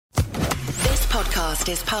podcast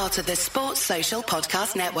is part of the Sports Social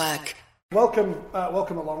Podcast Network. Welcome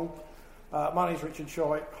along. My name is Richard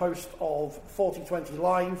Shaw, host of 4020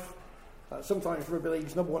 Live. Sometimes Rugby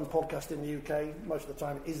League's number one podcast in the UK. Most of the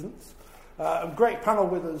time it isn't. A great panel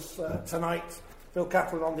with us tonight. Phil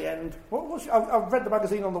Kaplan on the end. I've read the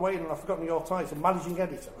magazine on the way in and I've forgotten your title. Managing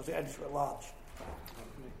editor. Was it editor at large?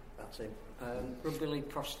 That's it. Rugby League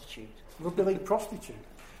prostitute. Rugby League prostitute.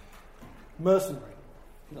 Mercenary.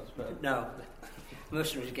 No,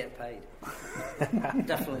 mercenaries get paid.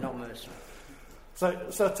 Definitely not mercenary.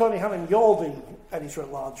 So Tony Hannon, you're the editor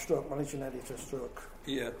at large stroke, managing editor stroke.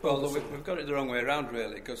 Yeah, well, we've got it the wrong way around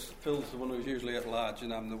really, because Phil's the one who's usually at large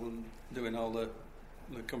and I'm the one doing all the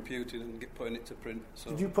computing and putting it to print.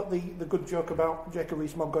 So. Did you put the good joke about Jacob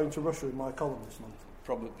Rees-Mogg going to Russia in my column this month?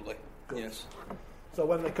 Probably, good. Yes. So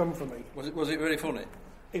when they come for me... Was it very funny?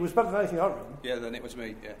 It was better than anything I've written. Yeah, then it was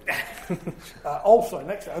me, yeah. Also,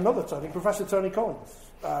 another Tony, Professor Tony Collins,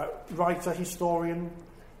 writer, historian.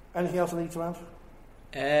 Anything else I need to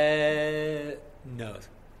add? No.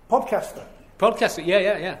 Podcaster,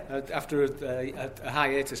 yeah. After a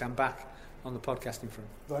hiatus, I'm back on the podcasting front.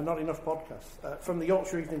 There are not enough podcasts. From the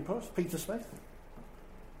Yorkshire Evening Post, Peter Smith.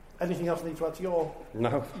 Anything else I need to add to your...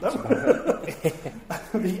 No.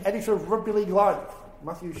 The editor of Rugby League Live,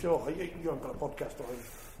 Matthew Shaw. You haven't got a podcast or a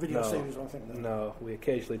video series or anything? No, we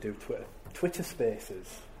occasionally do Twitter Spaces,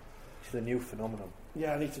 which is a new phenomenon.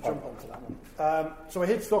 Yeah, I need to jump onto that one. So we're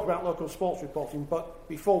here to talk about local sports reporting, but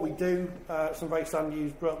before we do, some very sad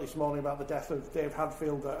news broke this morning about the death of Dave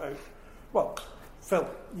Hadfield. Well, Phil,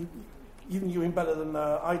 you knew him better than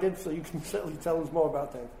I did, so you can certainly tell us more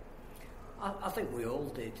about Dave. I think we all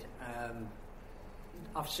did.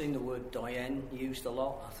 I've seen the word doyen used a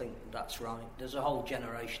lot. I think that's right. There's a whole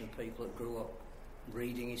generation of people that grew up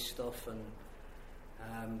reading his stuff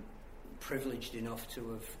and privileged enough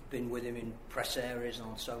to have been with him in press areas and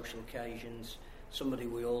on social occasions. Somebody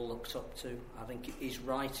we all looked up to. I think his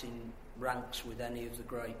writing ranks with any of the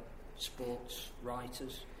great sports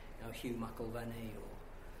writers. You know, Hugh McIlvenney or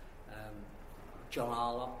John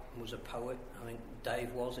Arlott was a poet. I think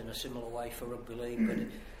Dave was in a similar way for Rugby League,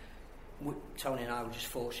 but Tony and I were just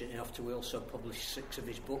fortunate enough to also publish 6 of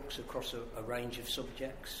his books across a range of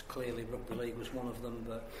subjects. Clearly Rugby League was one of them,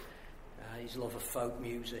 but his love of folk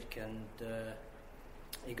music, and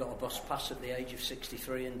he got a bus pass at the age of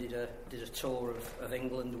 63 and did a tour of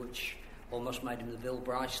England, which almost made him the Bill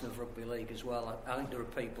Bryson of Rugby League as well. I think there are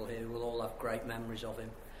people here who will all have great memories of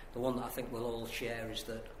him. The one that I think we'll all share is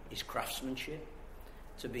that his craftsmanship.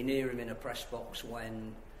 To be near him in a press box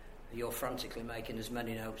when you're frantically making as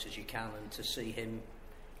many notes as you can, and to see him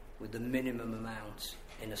with the minimum amount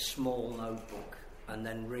in a small notebook and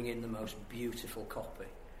then ring in the most beautiful copy.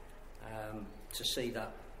 To see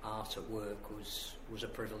that art at work was a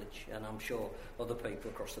privilege, and I'm sure other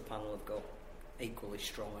people across the panel have got equally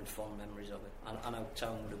strong and fond memories of it. I know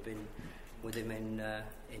Tone would have been with him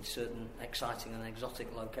in certain exciting and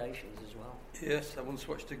exotic locations as well. Yes, I once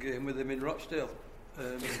watched a game with him in Rochdale.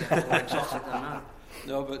 More exotic than that.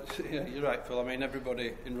 No, but yeah, you're right, Phil. I mean,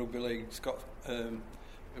 everybody in Rugby League's got a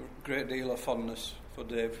great deal of fondness for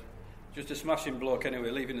Dave. Just a smashing bloke anyway,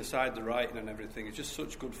 leaving aside the writing and everything. It's just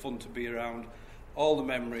such good fun to be around. All the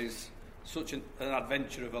memories, such an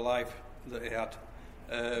adventure of a life that he had.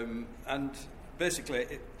 And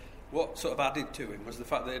basically, what sort of added to him was the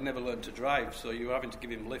fact that he'd never learned to drive, so you were having to give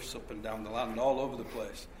him lifts up and down the land, all over the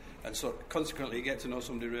place. And so consequently you get to know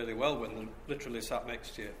somebody really well when they're literally sat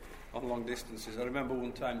next to you on long distances. I remember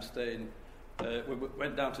one time staying, we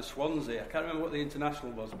went down to Swansea. I can't remember what the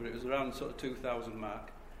international was, but it was around sort of 2000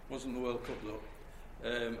 mark. It wasn't the World Cup though.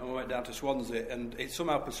 And we went down to Swansea, and it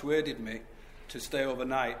somehow persuaded me to stay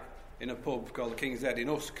overnight in a pub called the King's Head in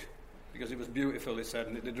Usk, because it was beautiful, he said,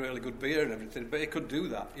 and it did really good beer and everything, but he could do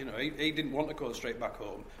that, you know. He didn't want to go straight back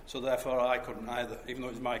home, so therefore I couldn't either, even though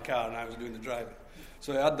it was my car and I was doing the driving.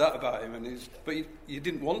 So he had that about him, but you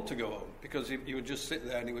didn't want to go home, because he would just sit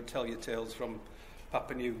there and he would tell you tales from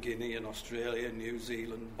Papua New Guinea and Australia, New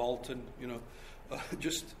Zealand, Bolton, you know.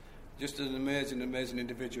 Just an amazing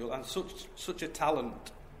individual, and such a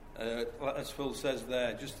talent, as Phil says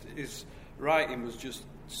there. Just his writing was just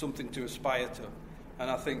something to aspire to, and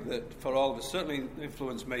I think that for all of us, certainly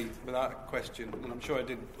influenced me without question, and I'm sure it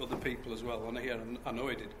did other people as well on here, and I know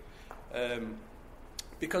he did,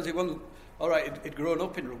 because he wasn't all right. He'd grown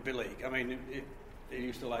up in Rugby League. I mean, he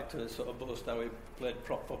used to like to sort of boast how he played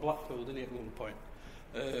prop for Blackpool, didn't he, at one point,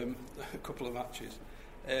 a couple of matches.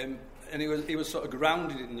 And he was sort of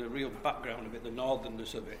grounded in the real background of it, the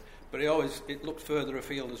northernness of it. But it looked further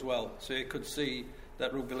afield as well, so you could see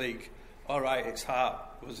that Rugby League all right, its heart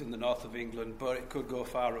was in the north of England, but it could go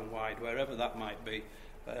far and wide, wherever that might be.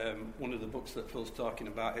 One of the books that Phil's talking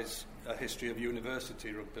about is a history of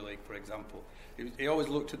university rugby league, for example. He always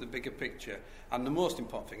looked at the bigger picture, and the most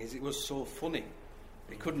important thing is it was so funny.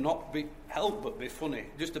 It could not be helped but be funny.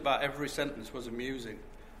 Just about every sentence was amusing.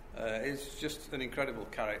 He's just an incredible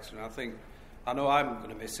character, and I know I'm going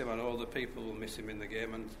to miss him. I know other people will miss him in the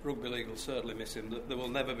game, and rugby league will certainly miss him. There will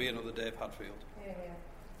never be another Dave Hadfield. Yeah.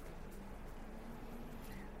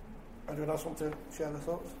 Anyone else want to share their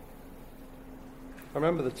thoughts? I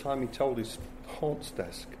remember the time he told his haunts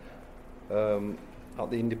desk at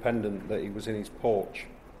the Independent that he was in his porch,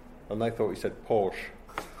 and they thought he said Porsche.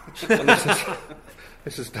 And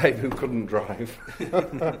this is Dave who couldn't drive.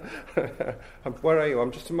 Where are you?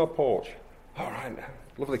 I'm just in my porch. All right,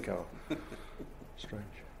 lovely car. Strange.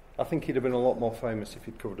 I think he'd have been a lot more famous if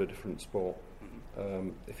he'd covered a different sport.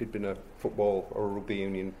 If he'd been a football or a rugby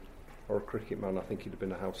union or a cricket man, I think he'd have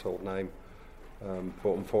been a household name.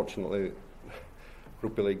 But unfortunately,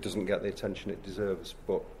 rugby league doesn't get the attention it deserves.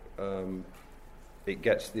 But it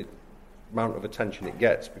gets the amount of attention it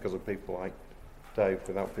gets because of people like Dave.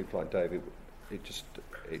 Without people like Dave,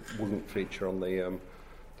 it wouldn't feature on the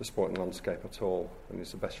sporting landscape at all. And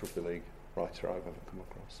he's the best rugby league writer I've ever come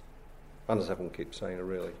across. And as everyone keeps saying, a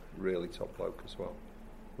really, really top bloke as well.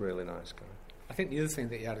 Really nice guy. I think the other thing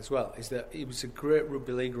that he had as well is that he was a great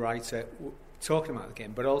rugby league writer, talking about the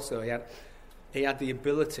game, but also he had the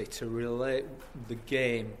ability to relate the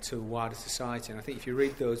game to wider society. And I think if you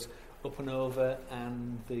read those Up and Over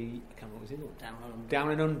and I can't remember what was it,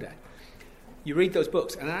 Down and Under, you read those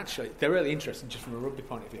books, and actually they're really interesting just from a rugby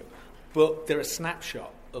point of view. But they're a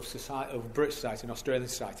snapshot of society, of British society and Australian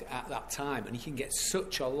society at that time, and you can get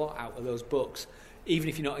such a lot out of those books, even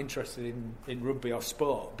if you're not interested in rugby or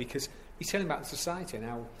sport, because he's telling about the society and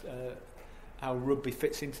how rugby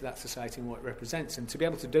fits into that society and what it represents. And to be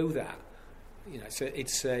able to do that,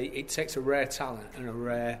 it takes a rare talent and a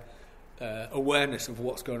rare awareness of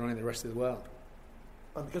what's going on in the rest of the world.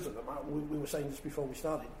 And because of that, we were saying this before we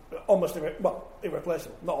started, almost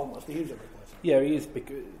irreplaceable. Not almost, he is irreplaceable. Yeah, he is,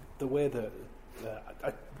 because the way that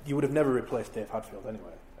you would have never replaced Dave Hadfield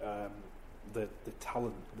anyway. The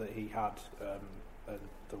talent that he had, and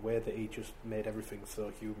the way that he just made everything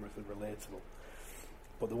so humorous and relatable.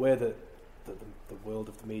 But the way that the world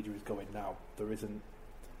of the media is going now, there isn't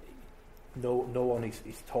no one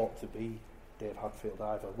is taught to be Dave Hadfield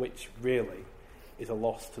either, which really is a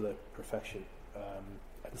loss to the profession.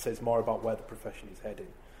 And says more about where the profession is heading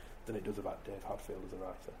than it does about Dave Hadfield as a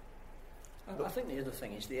writer. I think the other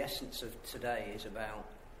thing is the essence of today is about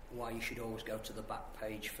why you should always go to the back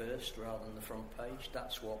page first rather than the front page.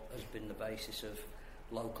 That's what has been the basis of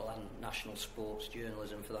local and national sports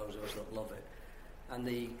journalism for those of us that love it. And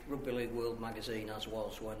the Rugby League World magazine, as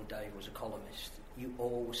was when Dave was a columnist, you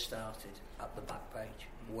always started at the back page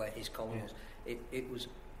where his column was. It was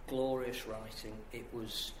glorious writing, it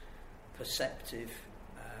was perceptive,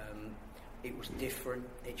 it was different,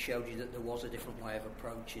 it showed you that there was a different way of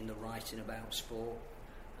approaching the writing about sport,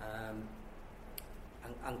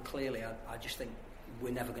 and clearly I just think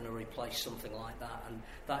we're never going to replace something like that, and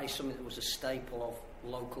that is something that was a staple of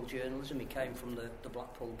local journalism. He came from the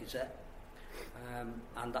Blackpool Gazette,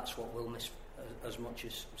 and that's what we'll miss as much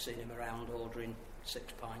as seeing him around ordering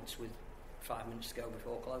 6 pints with 5 minutes to go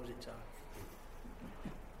before closing time.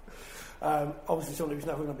 Obviously somebody who's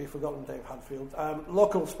never going to be forgotten, Dave Hadfield.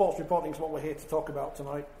 Local sports reporting is what we're here to talk about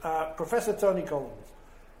tonight. Professor Tony Collins.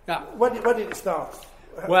 Now, when did it start?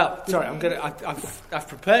 Well, sorry, I've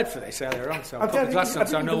prepared for this earlier on, so I'll put the glasses on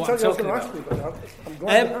so I know what I'm talking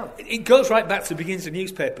about. It goes right back to the beginnings of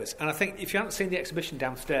newspapers, and I think if you haven't seen the exhibition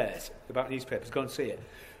downstairs about newspapers, go and see it,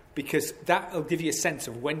 because that will give you a sense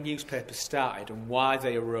of when newspapers started and why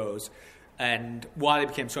they arose and why they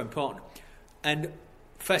became so important. And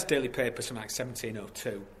first daily paper, something like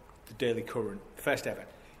 1702, the Daily Current, first ever.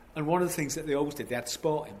 And one of the things that they always did, they had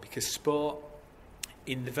sport in, because sport,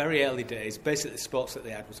 in the very early days, basically the sports that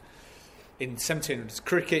they had was, in 1700s,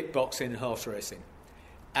 cricket, boxing, horse racing.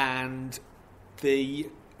 And they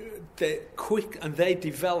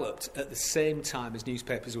developed at the same time as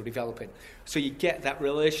newspapers were developing. So you get that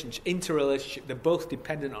interrelationship, they're both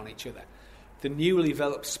dependent on each other. The newly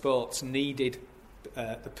developed sports needed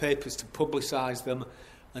the papers to publicise them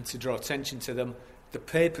and to draw attention to them. The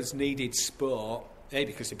papers needed sport, A,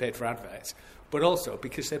 because they paid for adverts, but also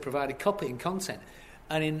because they provided copy and content.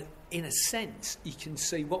 And in a sense, you can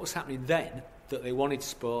see what was happening then, that they wanted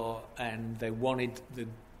sport and they wanted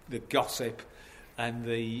the gossip and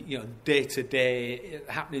the day-to-day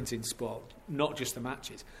happenings in sport, not just the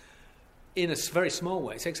matches. in a very small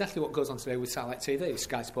way, it's exactly what goes on today with satellite TV,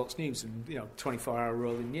 Sky Sports News, and 24-hour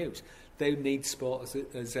rolling news. They need sport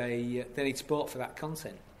they need sport for that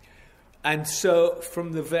content. And so,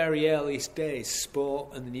 from the very earliest days,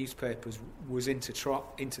 sport and the newspapers was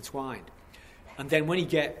intertwined. And then when you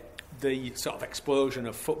get the sort of explosion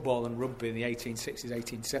of football and rugby in the 1860s,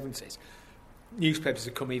 1870s, newspapers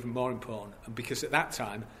have become even more important. And because at that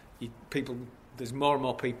time, there's more and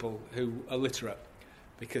more people who are literate,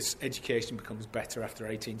 because education becomes better after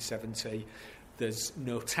 1870. There's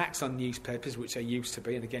no tax on newspapers, which there used to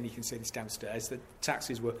be, and again you can see this downstairs, that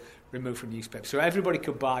taxes were removed from newspapers. So everybody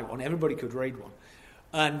could buy one, everybody could read one.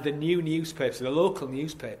 And the new newspapers, the local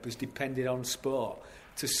newspapers, depended on sport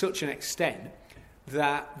to such an extent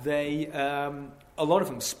that they, a lot of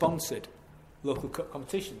them sponsored local cup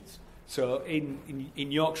competitions. So in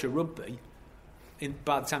Yorkshire Rugby,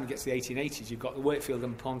 by the time it gets to the 1880s, you've got the Wakefield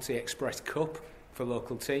and Ponty Express Cup for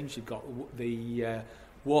local teams. You've got the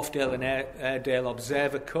Wharfdale and Airedale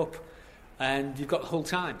Observer Cup, and you've got Hull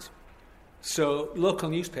Times. So local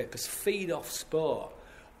newspapers feed off sport,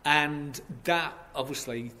 and that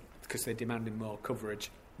obviously, because they're demanding more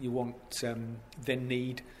coverage, they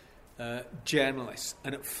need journalists.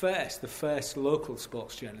 And at first, the first local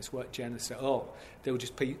sports journalists weren't journalists at all. They were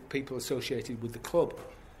just people associated with the club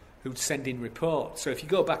who'd send in reports. So if you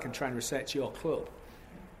go back and try and research your club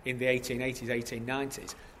in the 1880s,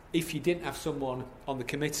 1890s, if you didn't have someone on the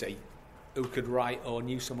committee who could write or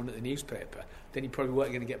knew someone at the newspaper, then you probably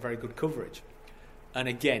weren't going to get very good coverage. And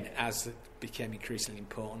again, as it became increasingly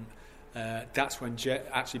important, that's when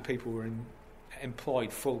actually people were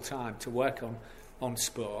employed full-time to work on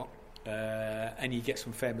sport. And you get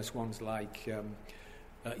some famous ones like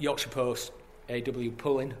Yorkshire Post, A.W.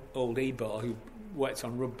 Pullen, old Ebor, who worked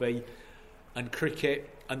on rugby and cricket.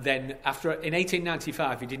 And then in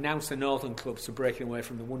 1895, he denounced the northern clubs for breaking away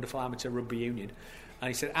from the wonderful amateur rugby union. And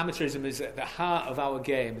he said, amateurism is at the heart of our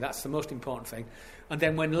game. That's the most important thing. And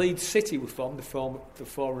then when Leeds City was formed, the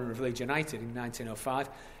forerunner of Leeds United in 1905,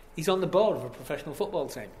 he's on the board of a professional football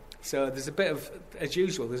team. So there's a bit of, as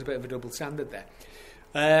usual, there's a bit of a double standard there.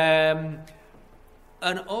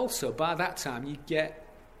 And also, by that time, you get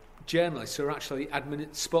journalists who are actually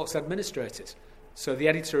sports administrators. So the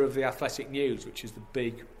editor of the Athletic News, which is the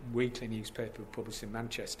big weekly newspaper published in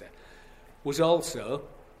Manchester, was also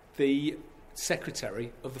the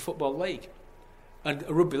secretary of the Football League. And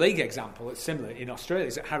a rugby league example that's similar in Australia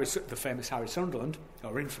is that the famous Harry Sunderland,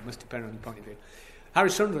 or infamous, depending on your point of view.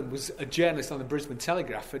 Harry Sunderland was a journalist on the Brisbane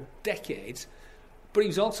Telegraph for decades, but he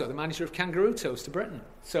was also the manager of Kangaroo Tours to Britain.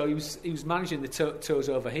 So he was managing the tours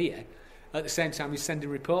over here. At the same time, he was sending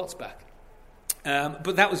reports back.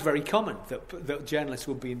 But that was very common, that journalists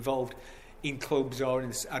would be involved in clubs or in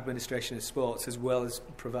the administration of sports as well as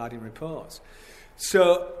providing reports.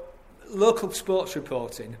 So local sports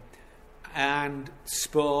reporting and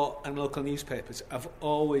sport and local newspapers have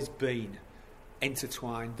always been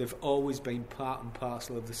intertwined. They've always been part and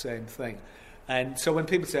parcel of the same thing. And so when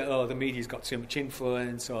people say, the media's got too much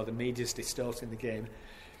influence or the media's distorting the game,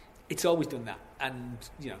 it's always done that. And,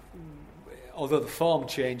 although the form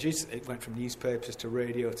changes, it went from newspapers to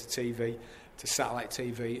radio to TV to satellite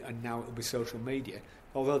TV, and now it'll be social media.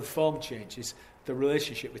 Although the form changes, the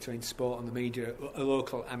relationship between sport and the media at a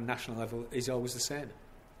local and national level is always the same.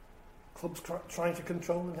 Clubs trying to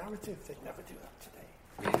control the narrative, they never do that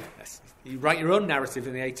today. Yes. You write your own narrative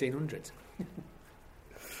in the 1800s.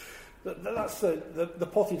 That's the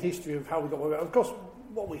potted history of how we got where we are. Of course,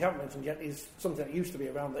 what we haven't mentioned yet is something that used to be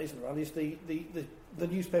around that isn't around, is the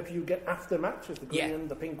newspaper you get after matches, the green and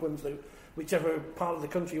the pink ones, whichever part of the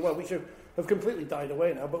country you were, which have completely died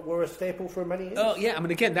away now, but were a staple for many years. Oh, yeah, I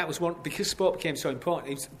mean, again, that was one, because sport became so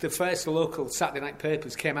important, it was the first local Saturday night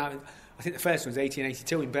papers came out, I think the first one was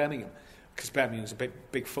 1882 in Birmingham, because Birmingham was a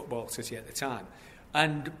big football city at the time.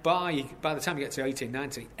 And by the time you get to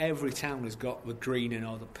 1890, every town has got the green and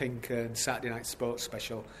or the pink and Saturday night sports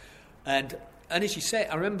special. And as you say,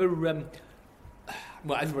 I remember,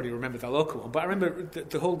 well, everybody remembers the local one, but I remember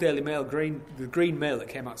the whole Daily Mail, the Green Mail that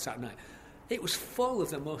came out Saturday night. It was full of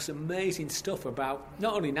the most amazing stuff about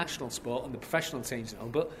not only national sport and the professional teams and all,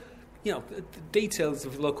 but the details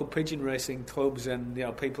of local pigeon racing clubs and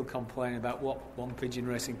people complaining about what one pigeon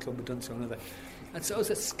racing club had done to another. And so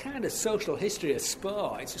it's a kind of social history of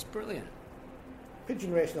sport. It's just brilliant.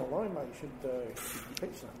 Pigeon racing online, mate. You should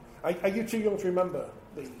pitch that. Are you too young to remember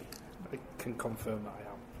the... I can confirm that I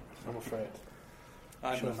am. I'm afraid.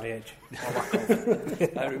 I'm showing my age.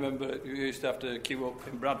 I remember we used to have to queue up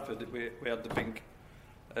in Bradford. We had the pink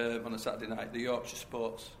on a Saturday night, the Yorkshire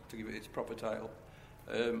Sports, to give it its proper title.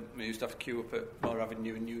 I used to have to queue up at Moore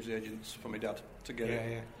Avenue and newsagents for my dad to get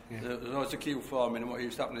it. Yeah. There was always a queue for me, and what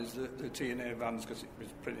used to happen is the TNA vans, because it was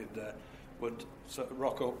printed there, would sort of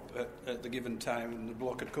rock up at the given time, and the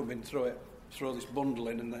bloke would come in, throw this bundle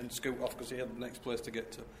in, and then scoot off because he had the next place to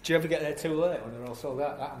get to. Do you ever get there too late when they're all sold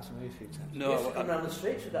out? That happened to me a few times. No, You used to come round the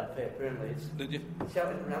streets with that paper in Leeds. Did you?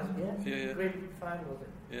 Shouting around, Yeah. Green fine, was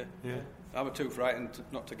it? Yeah. I was too frightened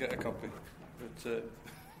not to get a copy. But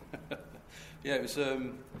yeah, it was.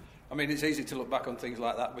 I mean, it's easy to look back on things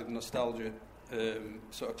like that with nostalgia,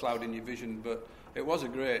 sort of clouding your vision. But it was a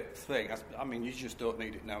great thing. I mean, you just don't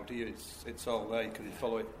need it now, do you? It's all there. You can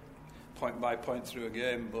follow it point by point through a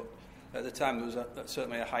game. But at the time, there was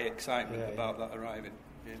certainly a high excitement about that arriving.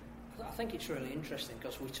 Yeah. I think it's really interesting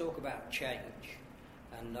because we talk about change,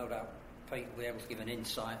 and no doubt Pete will be able to give an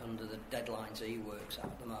insight under the deadlines he works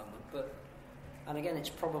at the moment. And again, it's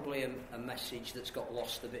probably a message that's got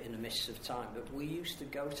lost a bit in the mists of time, but we used to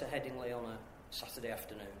go to Headingley on a Saturday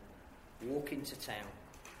afternoon, walk into town,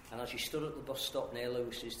 and as you stood at the bus stop near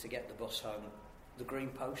Lewis's to get the bus home, the Green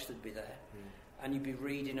Post would be there, and you'd be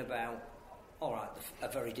reading about, all right, a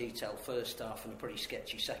very detailed first half and a pretty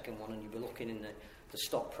sketchy second one, and you'd be looking in the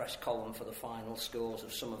stop press column for the final scores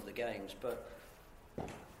of some of the games. But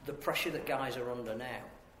the pressure that guys are under now,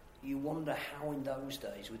 you wonder how in those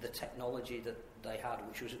days, with the technology that they had,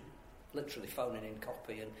 which was literally phoning in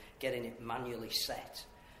copy and getting it manually set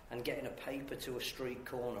and getting a paper to a street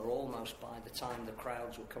corner almost by the time the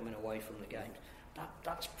crowds were coming away from the games.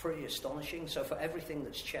 That's pretty astonishing. So for everything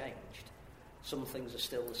that's changed, some things are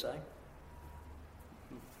still the same.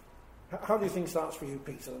 How do you think starts for you,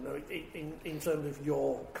 Peter, in terms of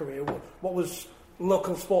your career? What was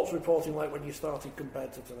local sports reporting like when you started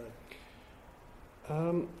compared to today?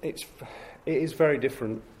 It is very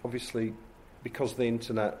different, obviously, because the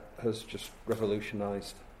internet has just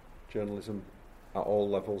revolutionised journalism at all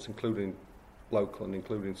levels, including local and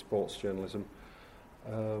including sports journalism.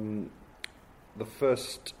 The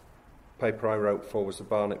first paper I wrote for was the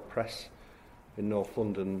Barnet Press in North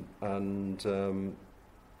London, and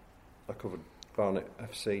I covered Barnet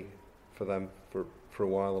FC for them for a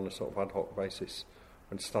while on a sort of ad hoc basis,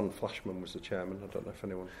 when Stan Flashman was the chairman. I don't know if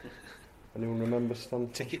anyone remembers Stan?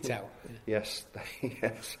 Tickets Flashman? out. Yes,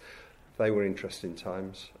 yes, they were interesting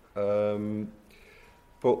times.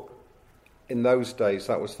 But in those days,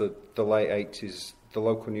 that was the late 80s, the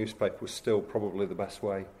local newspaper was still probably the best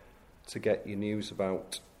way to get your news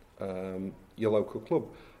about your local club.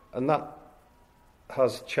 And that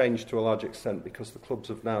has changed to a large extent because the clubs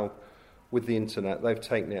have now, with the internet, they've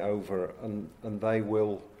taken it over and they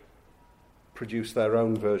will produce their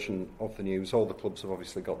own version of the news. All the clubs have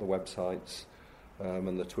obviously got the websites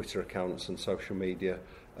and the Twitter accounts and social media,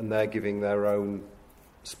 and they're giving their own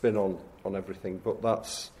spin on everything. But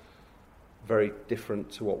that's very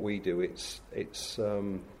different to what we do. It's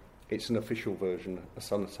an official version, a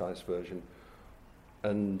sanitised version,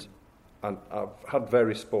 and I've had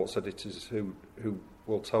various sports editors who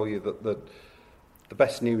will tell you that the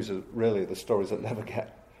best news are really the stories that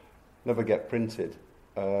never get printed.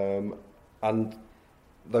 And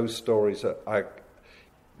those stories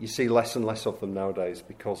you see less and less of them nowadays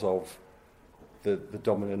because of the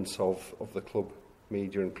dominance of the club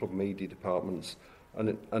media and club media departments,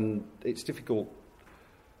 and it's difficult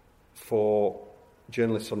for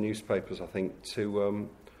journalists on newspapers, I think, to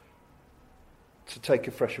take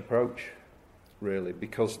a fresh approach, really,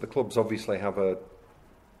 because the clubs obviously have a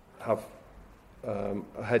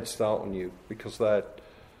head start on you because they're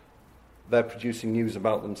producing news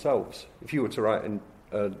about themselves. If you were to write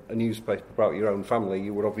a newspaper about your own family,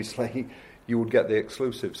 you would get the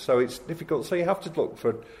exclusives. So it's difficult. So you have to look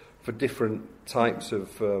for different types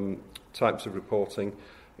of reporting.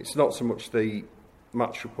 It's not so much the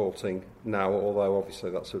match reporting now, although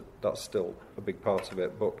obviously that's still a big part of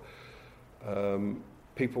it. But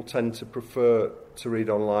people tend to prefer to read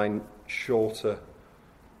online shorter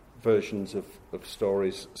versions of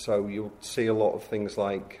stories. So you'll see a lot of things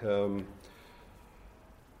like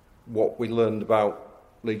what we learned about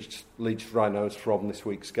Leeds Rhinos from this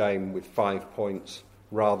week's game with 5 points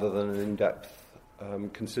rather than an in-depth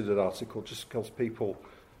considered article, just because people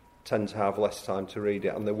tend to have less time to read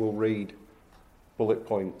it, and they will read bullet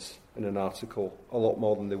points in an article a lot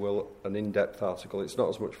more than they will an in-depth article. It's not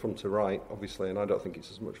as much fun to write, obviously, and I don't think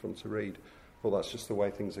it's as much fun to read, but that's just the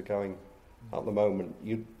way things are going at the moment.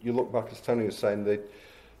 You look back, as Tony was saying, the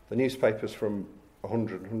newspapers from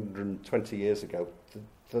 100, 120 years ago,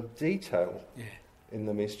 the detail in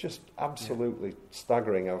them is just absolutely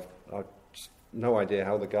staggering. I've just no idea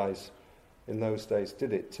how the guys in those days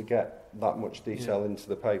did it to get that much detail into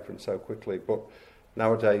the paper and so quickly. But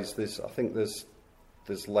nowadays, there's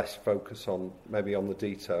there's less focus on maybe on the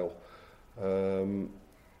detail.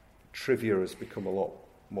 Trivia has become a lot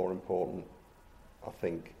more important, I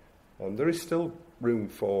think. There is still room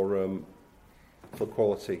for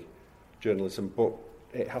quality journalism, but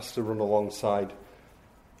it has to run alongside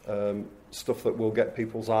stuff that will get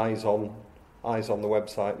people's eyes on the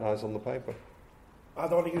website and eyes on the paper. I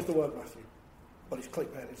don't want to use the word, Matthew, but it's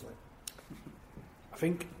clickbait, isn't it? I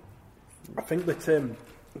think the term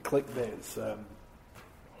clickbait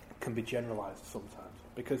can be generalised sometimes,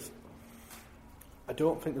 because I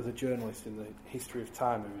don't think there's a journalist in the history of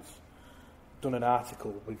time who's done an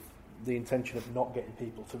article with the intention of not getting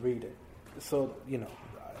people to read it. So,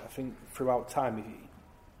 I think throughout time,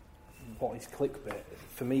 what is clickbait?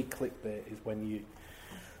 For me, clickbait is when you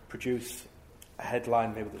produce a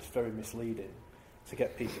headline maybe that's very misleading to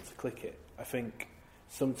get people to click it. I think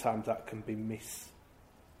sometimes that can be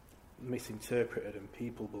misinterpreted, and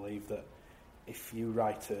people believe that if you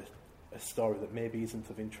write a story that maybe isn't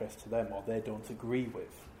of interest to them or they don't agree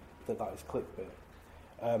with, that is clickbait.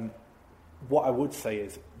 What I would say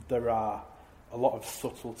is there are a lot of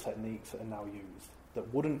subtle techniques that are now used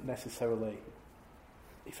that wouldn't necessarily,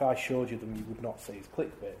 if I showed you them, you would not say is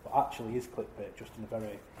clickbait, but actually is clickbait, just in a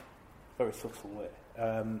very, very subtle way.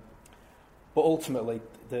 But ultimately,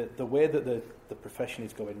 the way that the profession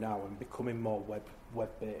is going now and becoming more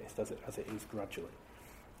web-based as it is gradually,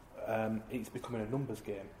 it's becoming a numbers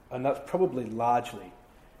game. And that's probably largely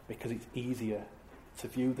because it's easier to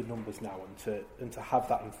view the numbers now and to have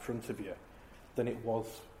that in front of you than it was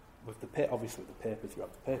with obviously the papers. You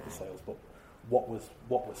have the paper sales, but what was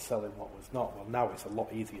selling, what was not. Well, now it's a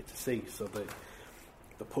lot easier to see. So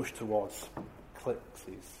the push towards clicks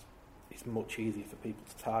is much easier for people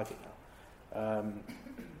to target now.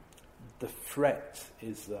 The threat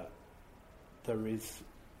is that there is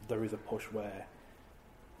a push where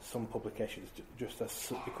some publications just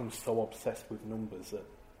become so obsessed with numbers that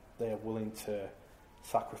they are willing to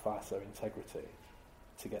sacrifice their integrity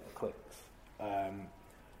to get the clicks.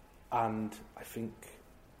 And I think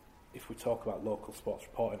if we talk about local sports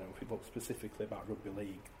reporting, and if we look specifically about rugby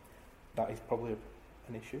league, that is probably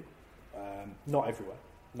an issue. Not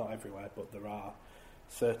everywhere, but there are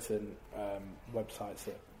certain websites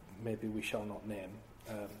that maybe we shall not name.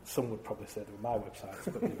 Some would probably say they were my websites,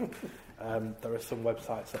 but there are some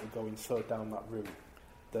websites that are going so down that route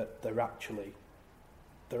that they're actually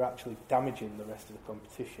damaging the rest of the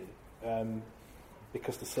competition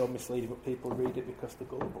because they're so misleading, but people read it because they're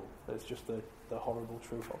gullible. It's just the horrible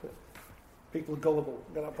truth of it. People are gullible.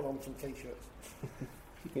 I'm going to put on some T-shirts.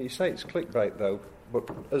 You say it's clickbait, though, but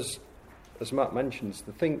as Matt mentions,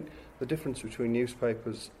 the difference between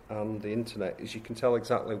newspapers and the internet is you can tell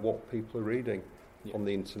exactly what people are reading on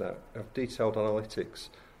the internet. You have detailed analytics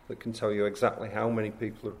that can tell you exactly how many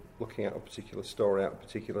people are looking at a particular story at a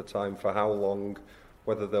particular time, for how long,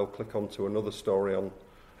 whether they'll click onto another story on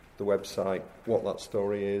the website, what that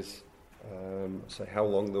story is, say how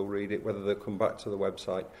long they'll read it, whether they'll come back to the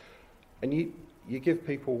website. And you give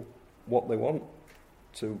people what they want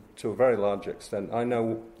to a very large extent. I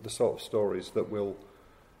know the sort of stories that will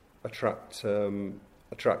attract a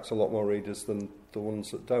lot more readers than the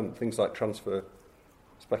ones that don't. Things like transfer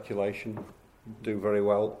speculation do very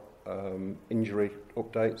well. Injury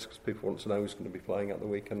updates, because people want to know who's going to be playing at the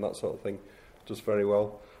weekend, that sort of thing, does very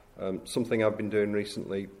well. Something I've been doing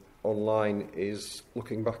recently online is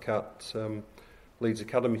looking back at Leeds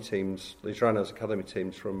Rhinos Academy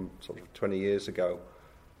teams from sort of 20 years ago,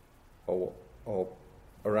 or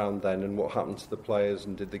around then, and what happened to the players,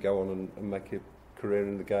 and did they go on and make a career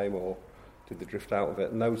in the game, or did they drift out of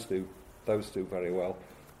it? And those do very well.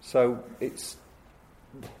 So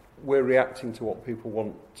we're reacting to what people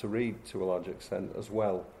want to read to a large extent as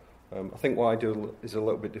well. I think what I do is a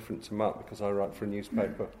little bit different to Matt, because I write for a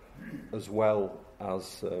newspaper as well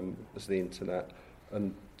as the internet,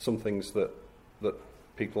 and some things that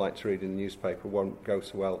people like to read in the newspaper won't go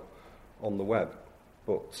so well on the web.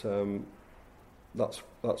 But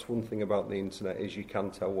that's one thing about the internet, is you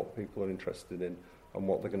can tell what people are interested in and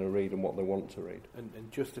what they're going to read and what they want to read. And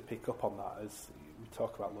just to pick up on that, as we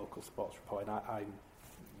talk about local sports reporting, I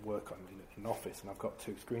work in an office, and I've got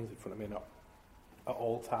two screens in front of me, and at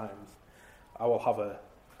all times I will have a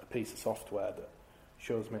piece of software that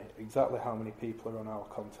shows me exactly how many people are on our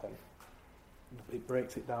content. It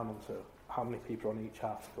breaks it down into how many people are on each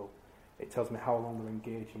article. It tells me how long they're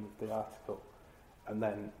engaging with the article, and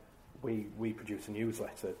then we produce a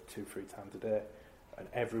newsletter 2-3 times a day, and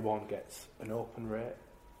everyone gets an open rate,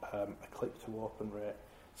 a click to open rate.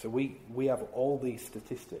 So we have all these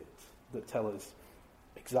statistics that tell us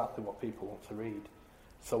exactly what people want to read.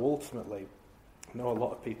 So ultimately, I know a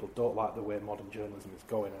lot of people don't like the way modern journalism is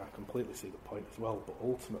going, and I completely see the point as well, but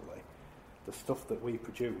ultimately, the stuff that we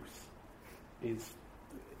produce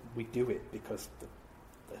we do it because the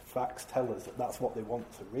facts tell us that that's what they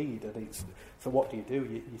want to read, and so what do?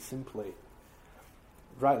 You simply,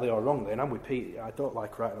 rightly or wrongly, and I'm with Pete, I don't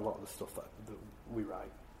like writing a lot of the stuff that we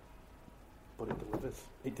write, but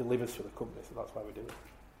it delivers for the company, so that's why we do it.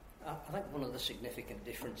 I think one of the significant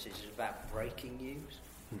differences is about breaking news.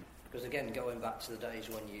 Because again, going back to the days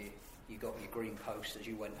when you got your green post as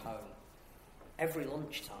you went home, every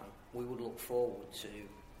lunchtime we would look forward to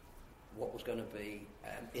what was going to be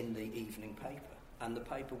in the evening paper. And the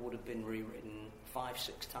paper would have been rewritten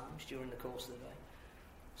 5-6 times during the course of the day.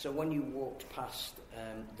 So when you walked past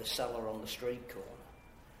the seller on the street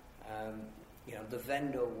corner, the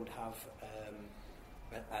vendor would have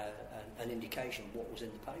an indication of what was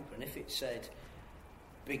in the paper. And if it said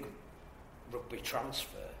big rugby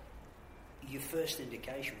transfer, your first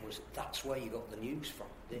indication was that's where you got the news from.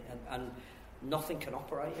 And nothing can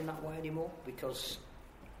operate in that way anymore, because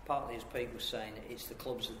partly, as Pete was saying, it's the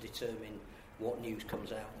clubs that determine what news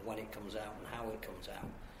comes out and when it comes out and how it comes out.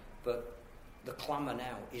 But the clamour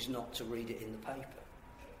now is not to read it in the paper.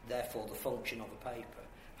 Therefore, the function of a paper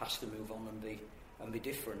has to move on and be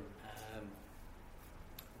different.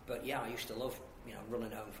 But yeah, I used to love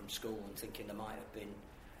running home from school and thinking there might have been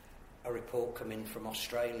a report come in from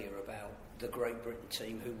Australia about the Great Britain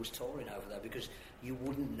team who was touring over there, because you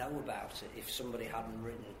wouldn't know about it if somebody hadn't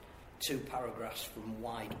written 2 paragraphs from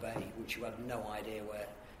Wide Bay, which you had no idea where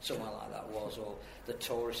somewhere like that was, or the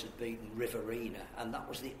tourists had beaten Riverina, and that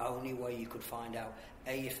was the only way you could find out,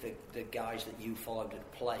 A, if the guys that you followed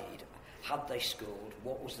had played, had they scored,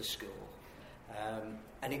 what was the score,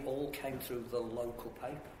 and it all came through the local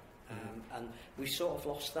paper. And we sort of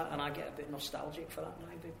lost that, and I get a bit nostalgic for that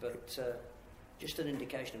maybe, but just an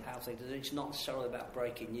indication of how things are. It's not necessarily about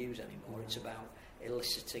breaking news anymore, it's about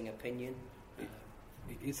eliciting opinion.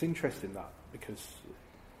 It's interesting that, because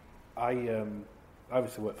I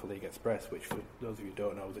obviously work for League Express, which for those of you who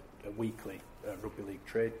don't know is a weekly rugby league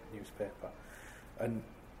trade newspaper, and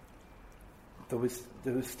there was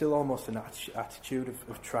still almost an attitude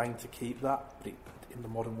of trying to keep that, but in the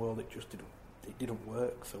modern world it just didn't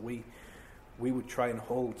work. So we would try and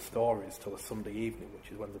hold stories till a Sunday evening, which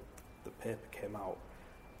is when the paper came out,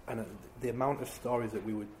 and the amount of stories that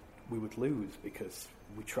we would lose because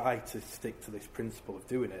we tried to stick to this principle of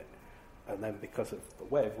doing it, and then because of the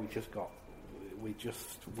wave we just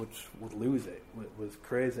would lose it. It was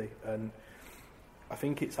crazy, and I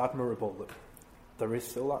think it's admirable that there is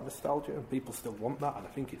still that nostalgia and people still want that, and I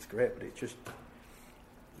think it's great, but you're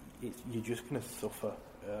just going to suffer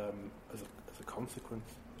as a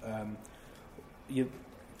consequence. You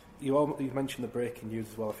mentioned the breaking news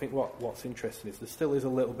as well. I think what's interesting is there still is a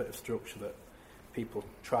little bit of structure that people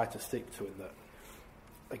try to stick to, in that,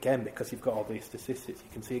 again, because you've got all these statistics, you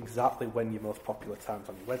can see exactly when your most popular times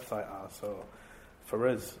on your website are. So for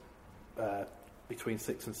us, between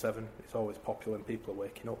 6 and 7, it's always popular and people are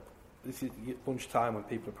waking up. This is lunchtime when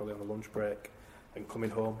people are probably on the lunch break and coming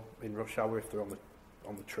home in rush hour if they're on the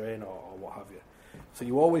train or what have you. So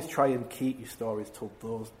you always try and keep your stories till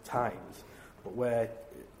those times,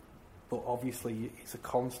 but obviously it's a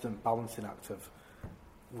constant balancing act of,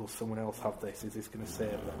 will someone else have this? Is this going to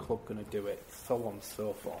save the club? Going to do it? So on and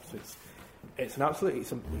so forth. So it's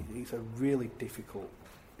a really difficult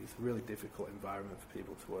environment for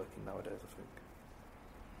people to work in nowadays, I think.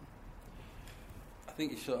 I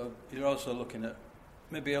think you're also looking at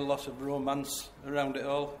maybe a loss of romance around it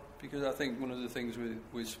all, because I think one of the things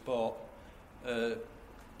with sport,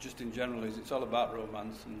 just in general, is it's all about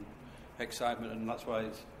romance and excitement, and that's why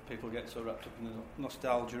people get so wrapped up in the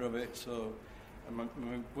nostalgia of it. So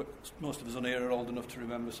most of us on here are old enough to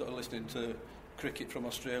remember sort of listening to cricket from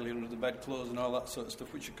Australia under the bedclothes and all that sort of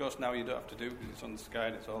stuff, which of course now you don't have to do because it's on the Sky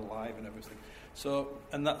and it's all live and everything. So,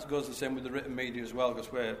 and that goes the same with the written media as well,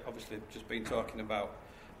 because we're obviously just been talking about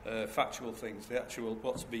factual things, the actual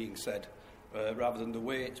what's being said, rather than the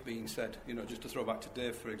way it's being said. You know, just to throw back to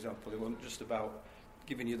Dave, for example, it wasn't just about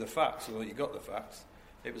giving you the facts, although you got the facts.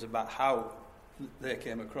 It was about how they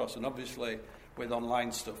came across, and obviously with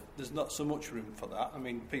online stuff, there's not so much room for that. I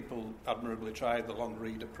mean, people admirably try the long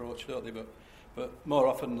read approach, don't they? But more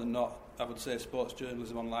often than not, I would say sports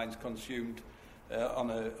journalism online is consumed on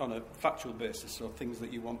a factual basis, so things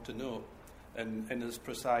that you want to know, and in as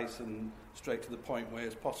precise and straight to the point way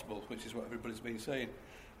as possible, which is what everybody's been saying.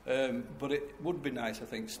 But it would be nice, I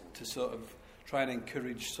think, to sort of try and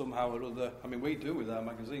encourage somehow or other. I mean, we do with our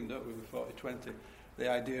magazine, don't we, with Forty20, the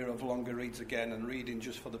idea of longer reads again and reading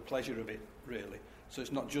just for the pleasure of it, really. So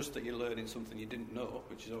it's not just that you're learning something you didn't know,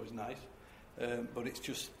 which is always nice, but it's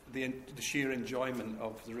just the sheer enjoyment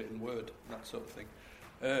of the written word, that sort of thing.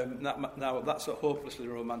 Now, that's a hopelessly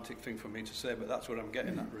romantic thing for me to say, but that's what I'm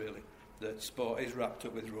getting at, really, that sport is wrapped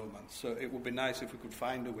up with romance. So it would be nice if we could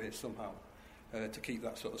find a way somehow to keep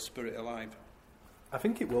that sort of spirit alive. I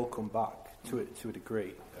think it will come back to a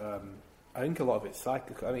degree. I think a lot of it's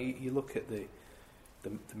cyclical. I mean, you look at the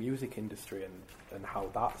music industry and how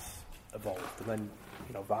that's evolved, and then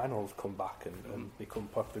vinyls come back and become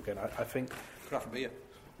popular again. I think Craft beer.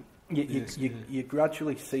 You're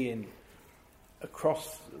gradually seeing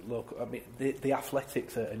across local. I mean, the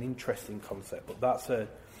athletics are an interesting concept, but that's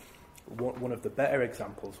one of the better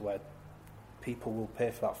examples where people will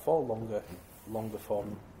pay for that for longer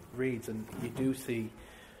form reads, and you do see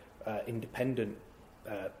independent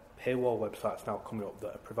paywall websites now coming up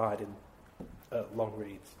that are providing long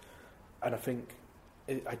reads, and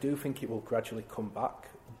I do think it will gradually come back,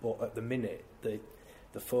 but at the minute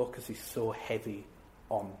the focus is so heavy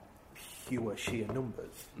on pure sheer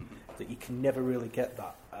numbers that you can never really get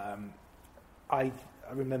that. I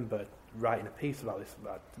remember writing a piece about this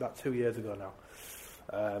about 2 years ago now,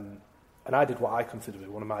 and I did what I consider to be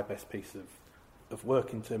one of my best pieces of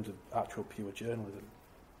work in terms of actual pure journalism.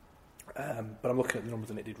 But I'm looking at the numbers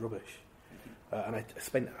and it did rubbish. And I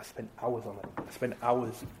spent hours on it. I spent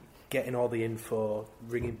hours getting all the info,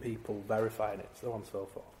 ringing people, verifying it, so on and so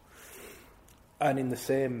forth. And in the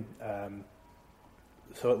same,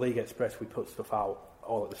 so at League Express we put stuff out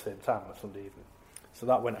all at the same time on a Sunday evening. So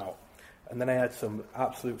that went out. And then I had some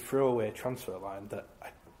absolute throwaway transfer line that I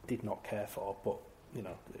did not care for, but, it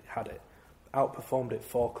had it. Outperformed it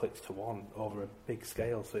 4 clicks to 1 over a big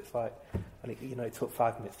scale, so it's like, and it took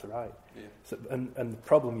 5 minutes to write. Yeah. So, and the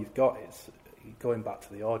problem you've got is, going back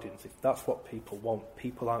to the audience, if that's what people want,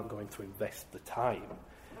 people aren't going to invest the time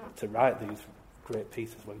to write these great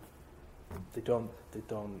pieces when they don't.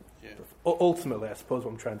 Yeah. Ultimately, I suppose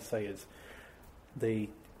what I'm trying to say is the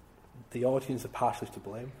audience are partially to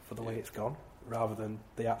blame for the way it's gone, rather than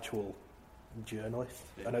the actual journalist.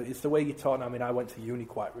 Yeah. And it's the way you talk. I mean, I went to uni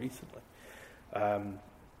quite recently. And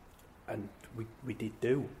we did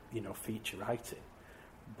do, feature writing,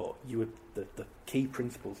 but the key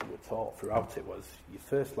principles that were taught throughout it was your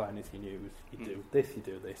first line is your news, you do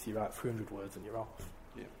this, you write 300 words and you're off.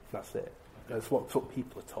 Yeah. That's it. That's what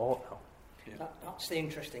people are taught now. Yeah. That's the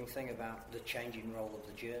interesting thing about the changing role of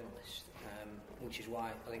the journalist, which is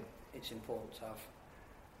why I think it's important to have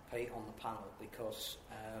Pete on the panel, because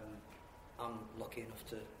I'm lucky enough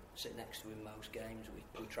to sit next to him most games.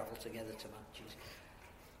 We travel together to matches.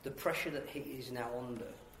 The pressure that he is now under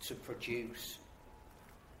to produce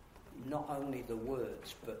not only the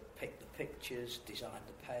words, but pick the pictures, design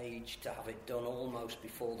the page, to have it done almost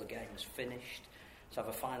before the game is finished, to have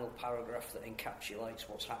a final paragraph that encapsulates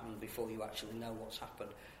what's happened before you actually know what's happened.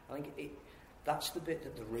 I think that's the bit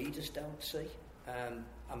that the readers don't see.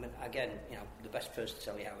 I mean, again, the best person to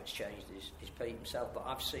tell you how it's changed is Pete himself, but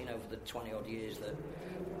I've seen over the 20-odd years that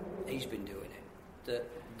he's been doing it, that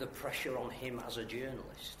the pressure on him as a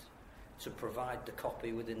journalist to provide the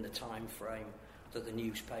copy within the time frame that the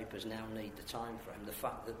newspapers now need the time frame, the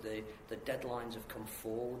fact that the deadlines have come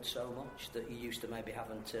forward so much that you used to maybe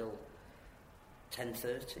have until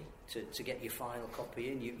 10:30 to get your final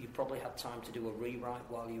copy in. You probably had time to do a rewrite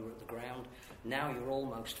while you were at the ground. Now you're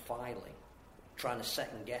almost filing, trying to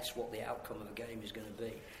second guess what the outcome of a game is going to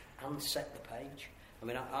be, and set the page. I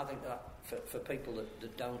mean, I think that for people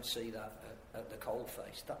that don't see that at the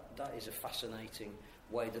coalface, that is a fascinating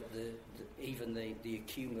way that even the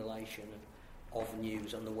accumulation of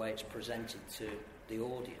news and the way it's presented to the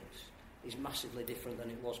audience is massively different than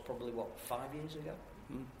it was probably, 5 years ago?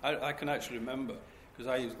 I can actually remember, because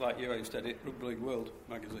I used to edit Rugby League World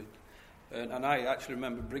magazine. And I actually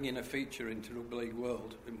remember bringing a feature into Rugby League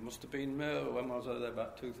World. It must have been, when was I there,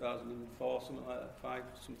 about 2004, something like that, 5,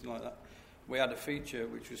 something like that. We had a feature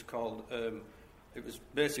which was called, it was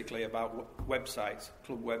basically about websites,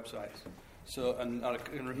 club websites. So, and I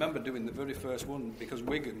can remember doing the very first one because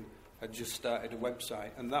Wigan had just started a website,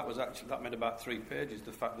 and that made about 3 pages,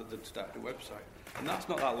 the fact that they'd started a website. And that's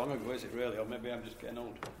not that long ago, is it really? Or maybe I'm just getting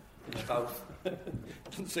old. It's both.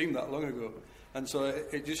 Doesn't seem that long ago. And so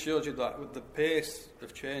it just shows you that the pace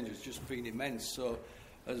of change has just been immense. So,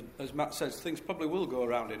 as Matt says, things probably will go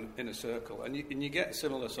around in a circle. And you get a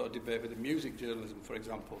similar sort of debate with the music journalism, for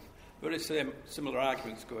example. Very similar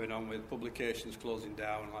arguments going on with publications closing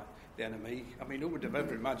down, like the NME. I mean, who would have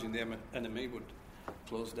ever imagined the NME would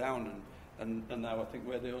close down? And now I think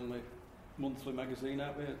we're the only monthly magazine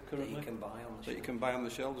out there currently. That you can buy on the shelves. That you can buy on the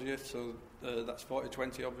shelves, yes. So that's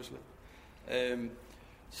 4020, obviously.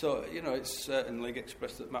 So, you know, it's in League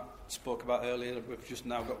Express that Matt spoke about earlier. We've just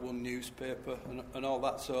now got one newspaper and all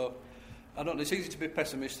that. So, I don't know, it's easy to be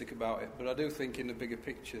pessimistic about it, but I do think in the bigger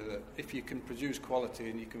picture that if you can produce quality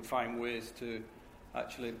and you can find ways to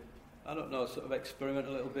actually, I don't know, sort of experiment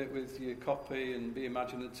a little bit with your copy and be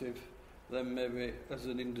imaginative, then maybe as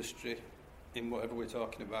an industry, in whatever we're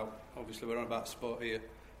talking about, obviously we're on about sport here,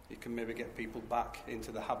 you can maybe get people back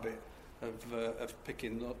into the habit of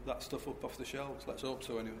picking that stuff up off the shelves. Let's hope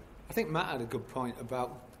so anyway. I think Matt had a good point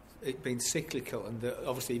about it being cyclical, and that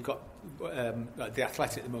obviously you've got the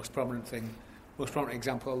Athletic, the most prominent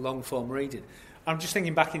example of long form reading. I'm just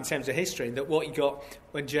thinking back in terms of history, and that what you got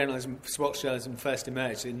when sports journalism first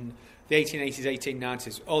emerged in the 1880s,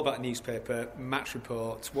 1890s, all about newspaper, match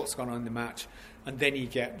reports, what's gone on in the match, and then you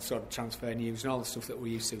get sort of transfer news and all the stuff that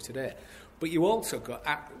we're used to today. But you also got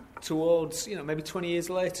towards, maybe 20 years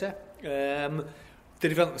later, the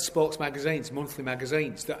development of sports magazines, monthly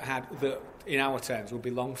magazines that in our terms would be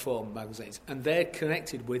long form magazines, and they're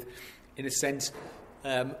connected with, in a sense,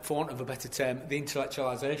 for want of a better term, the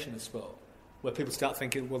intellectualisation of sport, where people start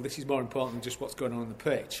thinking, well, this is more important than just what's going on the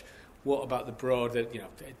pitch. What about the broader,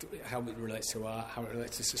 how it relates to art, how it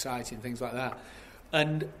relates to society and things like that.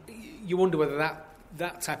 And you wonder whether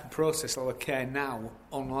that type of process will occur now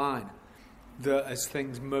online, that as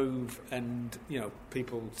things move and,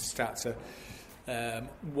 people start to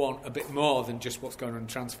want a bit more than just what's going on in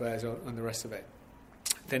transfers and the rest of it,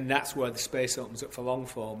 then that's where the space opens up for long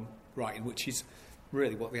form writing, which is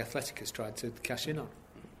really what the Athletic has tried to cash in on.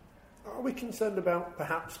 Are we concerned about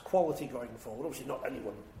perhaps quality going forward? Obviously not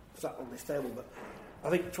anyone sat on this table, but I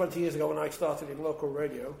think 20 years ago when I started in local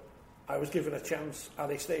radio, I was given a chance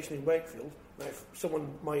at a station in Wakefield. Now, if someone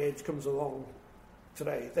my age comes along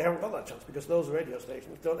today, they haven't got that chance because those radio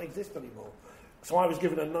stations don't exist anymore. So I was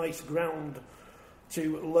given a nice ground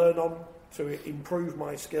to learn on, to improve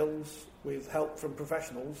my skills with help from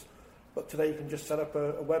professionals. But today you can just set up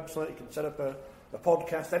a website, you can set up a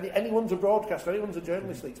podcast. Anyone's a broadcaster, anyone's a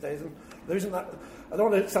journalist these days, and there isn't that. I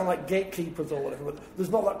don't want to sound like gatekeepers or whatever, but there's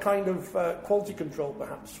not that kind of quality control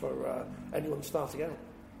perhaps for anyone starting out.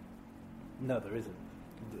 No, there isn't,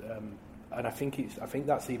 and I think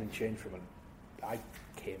that's even changed from when I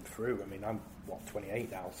came through. I mean, I'm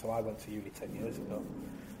 28 now, so I went to uni 10 years ago.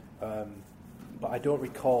 But I don't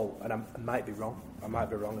recall, and I might be wrong. And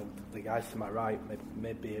the guys to my right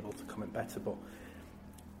may be able to comment better. But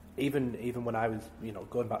even when I was,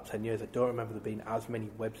 going back 10 years, I don't remember there being as many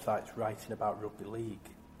websites writing about rugby league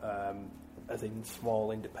as in small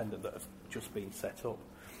independent that have just been set up.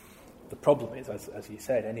 The problem is, as you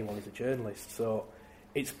said, anyone is a journalist. So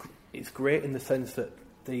it's great in the sense that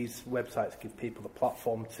these websites give people the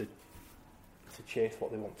platform to chase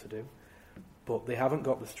what they want to do, but they haven't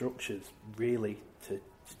got the structures really to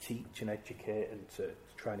teach and educate and to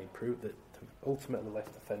try and improve that, ultimately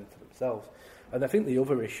left to fend for themselves. And I think the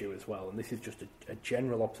other issue as well, and this is just a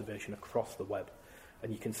general observation across the web,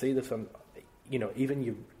 and you can see this on, even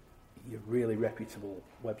your really reputable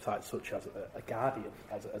websites such as a Guardian,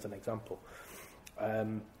 as an example.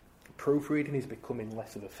 Proofreading is becoming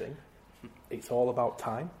less of a thing. It's all about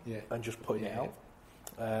time and just putting it out.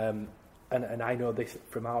 And I know this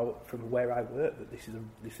from where I work that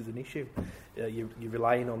this is an issue. You're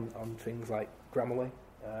relying on things like Grammarly,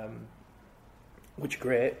 which are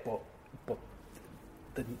great, but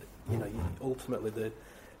ultimately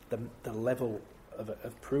the level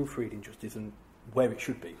of proofreading just isn't where it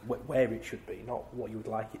should be. Where it should be, not what you would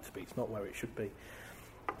like it to be. It's not where it should be.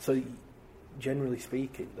 So, generally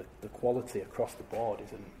speaking, the quality across the board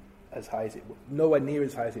isn't as high as nowhere near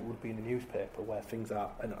as high as it would be in a newspaper, where things are,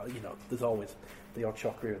 and there's always the odd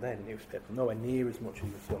shocker here and there in a newspaper, nowhere near as much as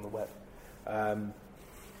you see on the web, and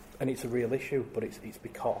it's a real issue. But it's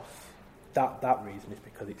because that reason is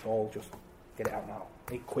because it's all just get it out now,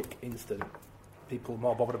 a quick, instant. People are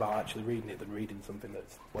more bothered about actually reading it than reading something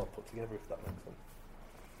that's well put together, if that makes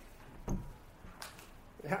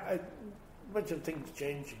sense. I mentioned things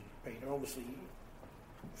changing, Peter. Obviously,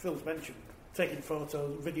 Phil's mentioned taking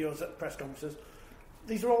photos, videos at press conferences.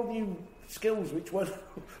 These are all new skills which weren't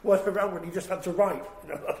around when you just had to write.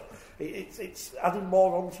 It's adding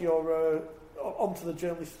more onto the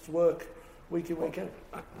journalist's work week in, week out.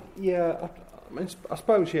 Yeah, I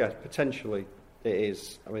suppose, potentially it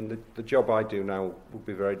is. I mean, the job I do now would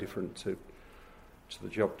be very different to the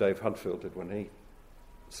job Dave Hadfield did when he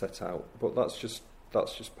set out. But that's just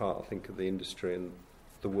part, I think, of the industry and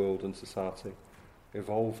the world and society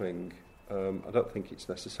evolving. I don't think it's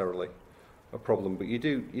necessarily a problem, but you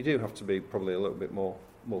do have to be probably a little bit more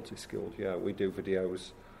multi-skilled. Yeah, we do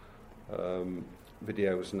videos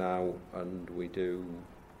now, and we do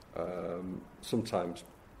sometimes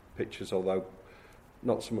pictures, although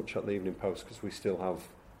not so much at the Evening Post because we still have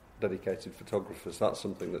dedicated photographers. That's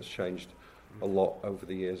something that's changed a lot over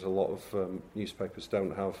the years. A lot of newspapers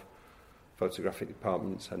don't have photographic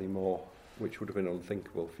departments anymore, which would have been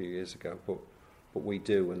unthinkable a few years ago, but we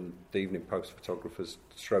do, and the Evening Post photographers,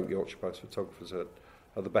 Yorkshire Post photographers are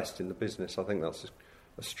the best in the business. I think that's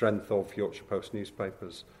a strength of Yorkshire Post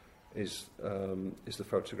newspapers is the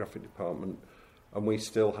photographic department, and we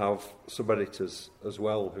still have sub-editors as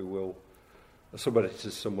well who will. A sub-editor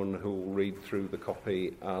is someone who will read through the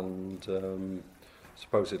copy and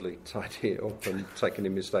supposedly tidy it up and take any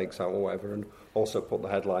mistakes out or whatever, and also put the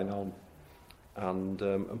headline on and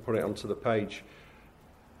put it onto the page.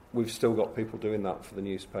 We've still got people doing that for the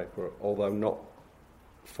newspaper, although not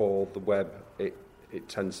for the web. It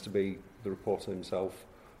tends to be the reporter himself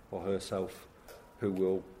or herself who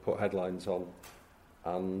will put headlines on,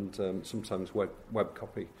 and sometimes web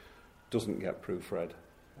copy doesn't get proofread.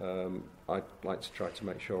 I'd like to try to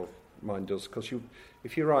make sure mine does, because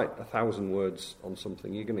if you write 1,000 words on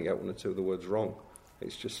something, you're going to get one or two of the words wrong. That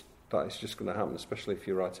is just going to happen, especially if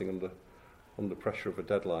you're writing under pressure of a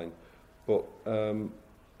deadline. But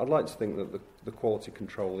I'd like to think that the quality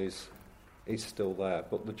control is still there,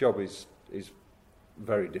 but the job is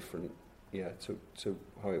very different, to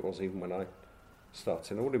how it was even when I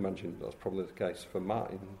started. I would imagine that's probably the case for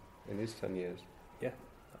Matt in his 10 years. Yeah,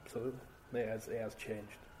 absolutely. It has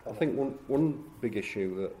changed. I think one big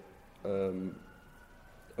issue that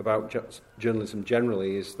about journalism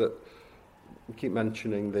generally is that we keep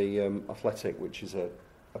mentioning the Athletic, which is a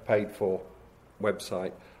paid-for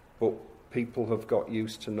website, but people have got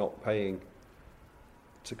used to not paying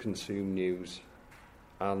to consume news,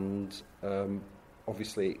 and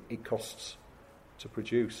obviously it costs to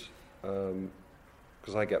produce,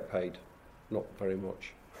 because I get paid, not very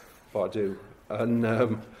much, but I do, and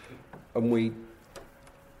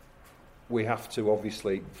we have to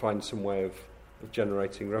obviously find some way of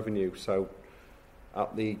generating revenue. So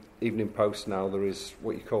at the Evening Post now there is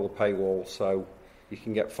what you call a paywall, so you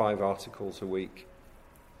can get 5 articles a week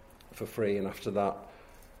for free, and after that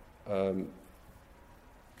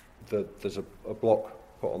there's a block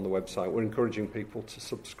put on the website. We're encouraging people to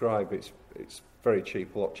subscribe. It's very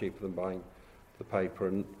cheap, a lot cheaper than buying the paper,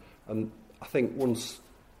 and I think once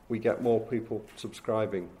we get more people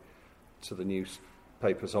subscribing to the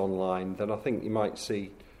newspapers online, then I think you might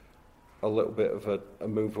see a little bit of a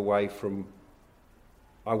move away from,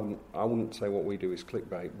 I wouldn't say what we do is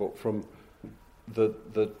clickbait, but from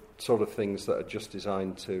the sort of things that are just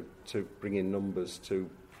designed to bring in numbers, to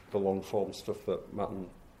the long form stuff that Matt and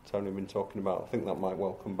Tony have been talking about. I think that might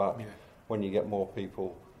well come back when you get more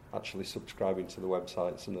people actually subscribing to the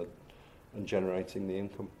websites and generating the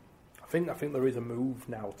income. I think there is a move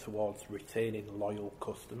now towards retaining loyal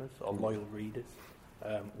customers or loyal readers,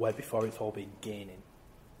 where before it's all been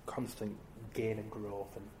constant gain and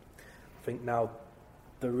growth, and I think now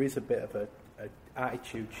there is a bit of a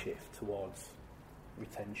attitude shift towards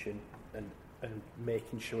retention and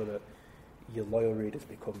making sure that your loyal readers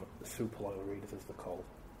become the super loyal readers, as they're called.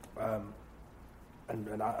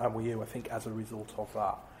 And I'm with you. I think as a result of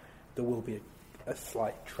that, there will be a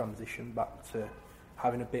slight transition back to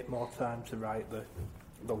having a bit more time to write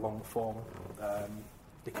the long form,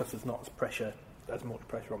 because there's not as much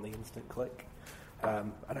pressure on the instant click,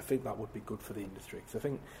 and I think that would be good for the industry. Because I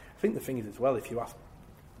think the thing is as well, if you ask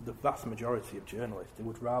the vast majority of journalists, they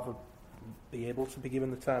would rather be able to be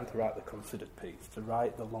given the time to write the considered piece, to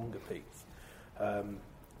write the longer piece.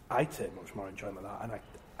 I take much more enjoyment in that,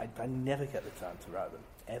 and I never get the time to write them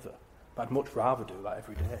ever. But I'd much rather do that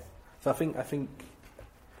every day. So I think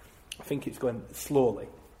it's going slowly.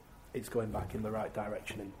 It's going back in the right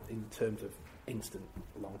direction in terms of instant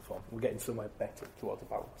long form. We're getting somewhere better towards a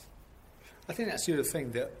balance. I think that's the other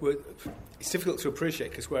thing that it's difficult to appreciate,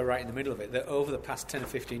 because we're right in the middle of it, that over the past 10 or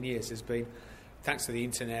 15 years there's been, thanks to the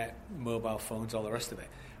internet, mobile phones, all the rest of it,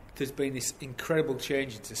 there's been this incredible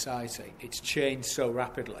change in society. It's changed so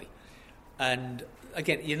rapidly. And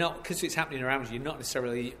again, you're not, because it's happening around you, you're not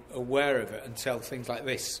necessarily aware of it until things like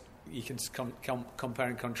this, you can compare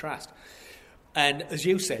and contrast. And as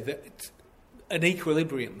you say, that an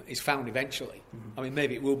equilibrium is found eventually. Mm-hmm. I mean,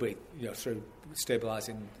 maybe it will be, through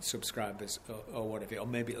stabilising subscribers or whatever, or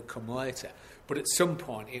maybe it'll come later. But at some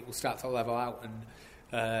point, it will start to level out,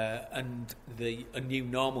 and a new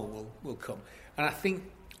normal will come. And I think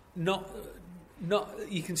not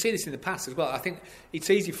you can see this in the past as well. I think it's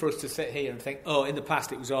easy for us to sit here and think, in the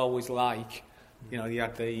past it was always like, you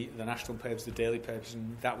had the national papers, the daily papers,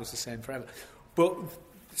 and that was the same forever. But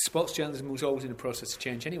sports journalism was always in the process of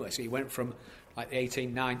change anyway. So you went from like the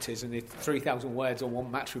 1890s and the 3,000 words on one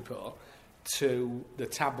match report to the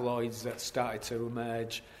tabloids that started to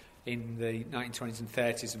emerge in the 1920s and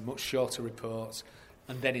 30s and much shorter reports.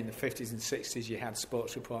 And then in the 50s and 60s, you had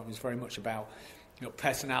sports reporting. It was very much about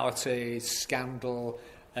personalities, scandal,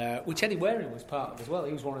 which Eddie Waring was part of as well.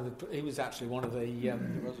 He was actually one of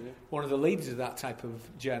the leaders of that type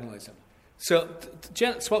of journalism. So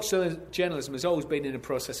sports journalism has always been in a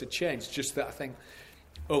process of change. Just that I think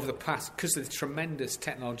over the past, because of the tremendous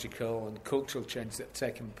technological and cultural changes that have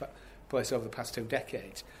taken place over the past 2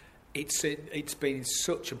 decades, it's been in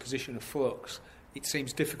such a position of flux. It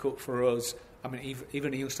seems difficult for us. I mean,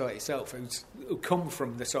 even a youngster like yourself, who come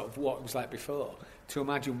from the sort of what it was like before, to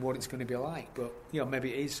imagine what it's going to be like. But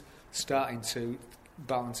maybe it is starting to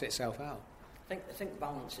balance itself out. I think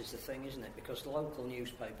balance is the thing, isn't it? Because the local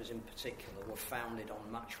newspapers, in particular, were founded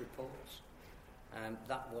on match reports.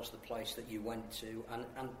 That was the place that you went to,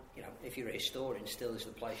 and if you're a historian, still is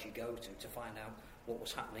the place you go to find out what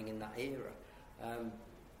was happening in that era.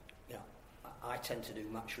 I tend to do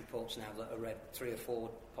match reports now that are read 3 or 4,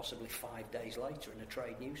 possibly 5 days later in a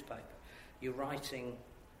trade newspaper. You're writing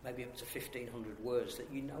maybe up to 1,500 words that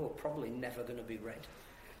are probably never going to be read.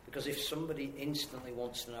 Because if somebody instantly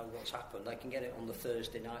wants to know what's happened, they can get it on the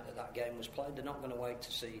Thursday night that game was played. They're not going to wait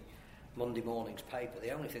to see Monday morning's paper.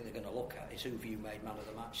 The only thing they're going to look at is who you made man of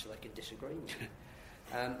the match, so they can disagree with you.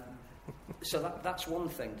 So that's one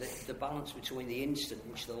thing, the balance between the instant,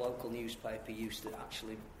 which the local newspaper used to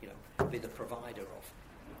actually be the provider of,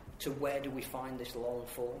 to where do we find this long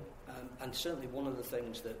form. And certainly one of the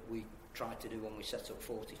things that we tried to do when we set up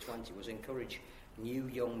 4020 was encourage new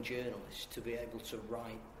young journalists to be able to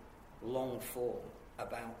write long form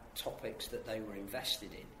about topics that they were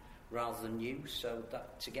invested in rather than news, so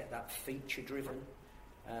that to get that feature-driven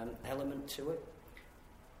element to it.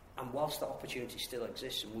 And whilst that opportunity still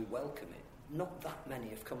exists and we welcome it, not that many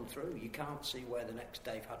have come through. You can't see where the next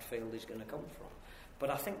Dave Hadfield is going to come from. But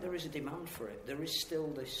I think there is a demand for it. There is still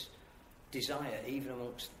this desire, even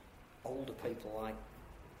amongst older people like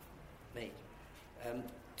me,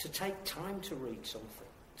 to take time to read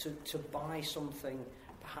something, to buy something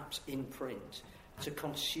perhaps in print, to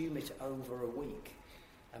consume it over a week.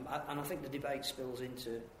 And I think the debate spills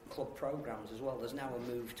into club programmes as well. There's now a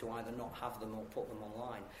move to either not have them or put them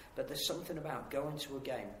online. But there's something about going to a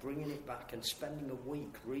game, bringing it back and spending a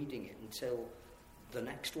week reading it until the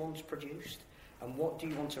next one's produced. And what do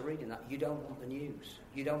you want to read in that? You don't want the news.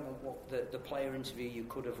 You don't want what the player interview you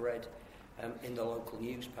could have read in the local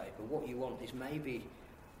newspaper. What you want is maybe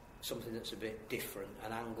something that's a bit different,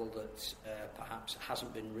 an angle that perhaps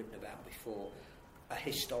hasn't been written about before, a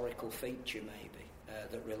historical feature maybe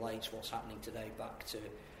that relates what's happening today back to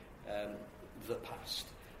the past.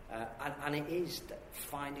 And it is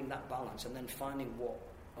finding that balance and then finding what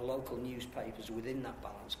a local newspapers within that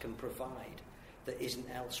balance can provide that isn't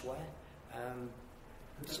elsewhere. Can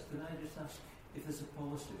I just ask if there's a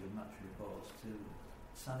policy with match reports to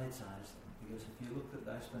sanitise them? Because if you look at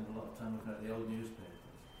that, I spend a lot of time looking at the old newspapers,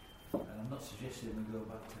 and I'm not suggesting we go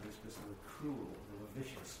back to this because they were cruel, they were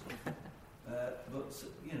vicious. But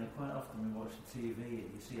quite often we watch the TV and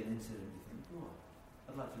you see an incident and you think, oh,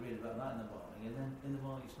 I'd like to read about that in the morning, and then in the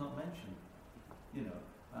morning it's not mentioned.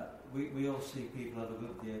 We all see people have a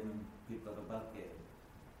good game and people have a bad game.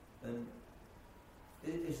 And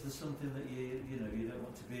is there something that you don't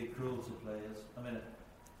want to be cruel to players? I mean,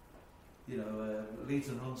 Leeds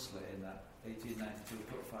and Runsley in that 1892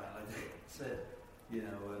 Cup final, I said,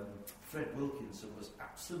 Fred Wilkinson was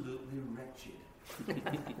absolutely wretched.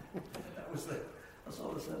 That's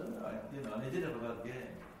all I said about him, and he did have a bad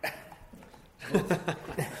game.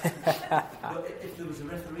 But if there was a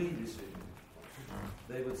refereeing decision,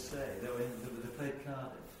 they would say, they played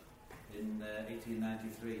Cardiff in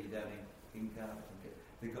 1893 down in Cardiff.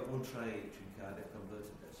 They got one try each and Cardiff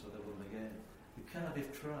converted it, so they won the game. The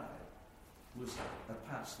Cardiff try was a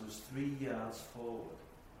pass that was 3 yards forward,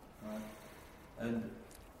 right? And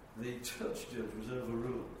the touch judge was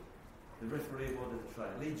overruled. The referee wanted to try.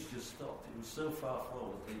 Leeds just stopped. It was so far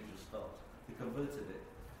forward, Leeds just stopped. They converted it,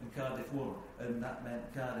 and Cardiff won. And that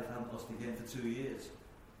meant Cardiff hadn't lost a game for 2 years.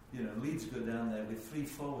 Leeds go down there with 3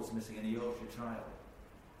 forwards missing in a Yorkshire trial.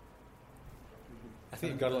 I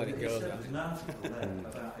think you've got to let it go. There's an article there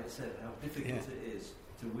about it said how difficult it is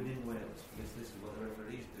to win in Wales because this is what the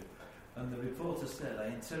referees do. And the reporter said, I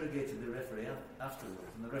interrogated the referee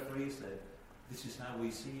afterwards, and the referee said, this is how we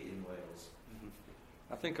see it in Wales.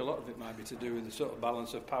 I think a lot of it might be to do with the sort of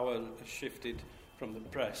balance of power that has shifted from the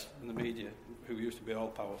press and the media, who used to be all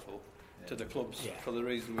powerful, to the clubs for the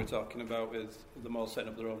reason we're talking about, with them all setting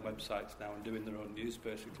up their own websites now and doing their own news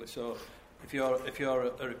basically. So if you're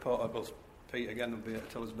a reporter, well, Pete again will be able to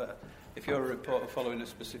tell us better. If you're a reporter following a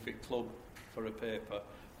specific club for a paper,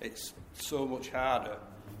 it's so much harder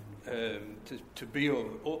to be,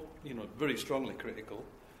 very strongly critical,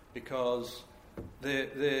 because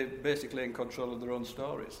they're basically in control of their own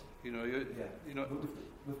stories. We've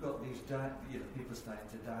got these people starting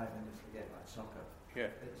to dive into forget like soccer. Yeah.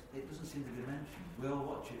 It doesn't seem to be mentioned. We all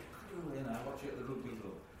watch it. I watch it at the rugby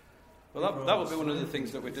club. Well, that would be one of the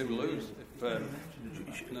things that we do lose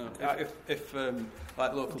if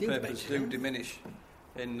like local papers do diminish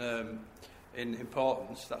in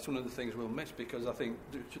importance. That's one of the things we'll miss, because I think,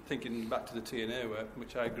 thinking back to the TNA,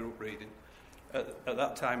 which I grew up reading, at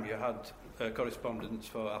that time you had correspondence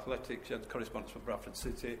for athletics, you had correspondence for Bradford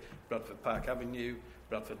City, Bradford Park Avenue,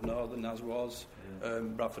 Bradford Northern, as was,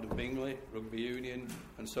 Bradford and Bingley, Rugby Union,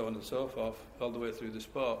 and so on and so forth, all the way through the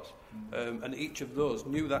sports. And each of those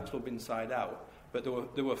knew that club inside out, but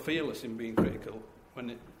they were fearless in being critical when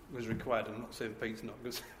it was required. I'm not saying Pete's not,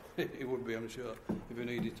 because he would be, I'm sure, if he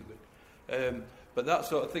needed to be. But that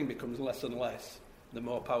sort of thing becomes less and less the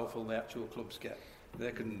more powerful the actual clubs get.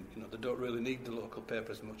 They can, they don't really need the local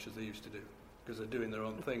paper as much as they used to do, because they're doing their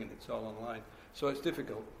own thing and it's all online. So it's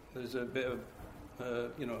difficult. There's a bit of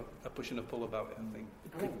a push and a pull about it, I think.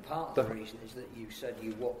 I think part of the reason is that you said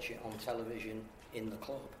you watch it on television in the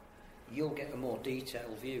club. You'll get a more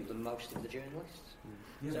detailed view than most of the journalists.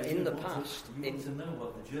 Yeah, so in the past... You want to know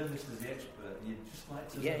what the journalist is the expert, you'd just like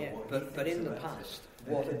to know what he thinks but in the about past...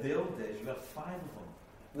 it. In the old days, you had 5 of them.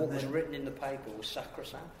 What was written in the paper was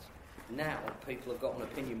sacrosanct. Now, people have got an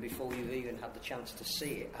opinion before you've even had the chance to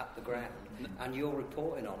see it at the ground, and you're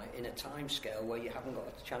reporting on it in a time scale where you haven't got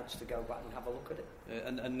a chance to go back and have a look at it.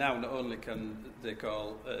 And now, not only can they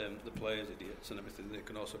call the players idiots and everything, they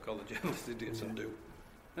can also call the journalists idiots and do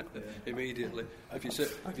immediately if you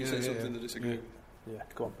say something that disagree. Yeah,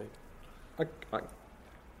 go on, Pete.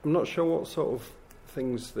 I'm not sure what sort of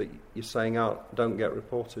things that you're saying don't get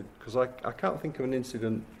reported, because I can't think of an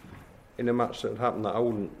incident in a match that had happened that I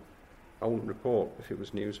wouldn't report if it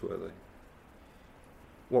was newsworthy.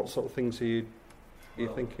 What sort of things are you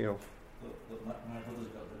thinking of? Look, my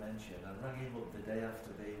brother's got dementia, and I rang him up the day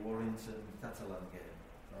after the Warrington-Catalan game,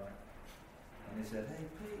 right? And he said, "Hey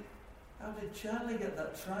Pete, how did Charlie get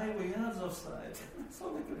that try with yards offside?" That's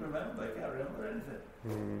all I can remember. I can't remember anything.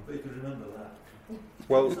 But you can remember that.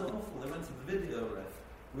 Well, it was awful. They went to the video ref.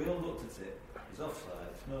 We all looked at it. He's offside.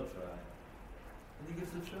 It's no try. And he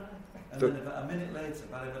gives the try. And then about a minute later,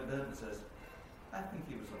 Barry McDermott says, "I think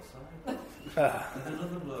he was offside." And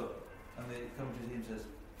another bloke, and the commentary team says,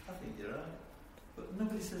 "I think you're right." But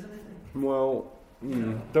nobody says anything. Well,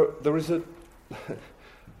 there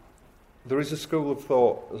is a school of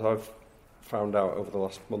thought, as I've found out over the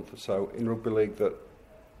last month or so, in rugby league, that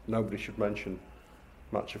nobody should mention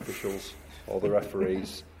match officials or the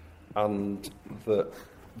referees, and that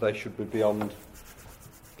they should be beyond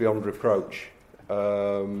reproach.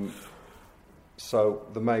 So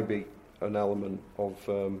there may be an element of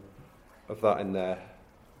that in there.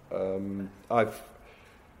 I've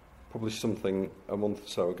published something a month or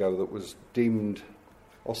so ago that was deemed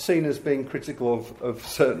or seen as being critical of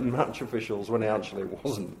certain match officials when it actually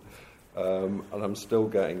wasn't. And I'm still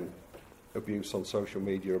getting abuse on social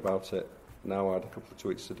media about it. Now I had a couple of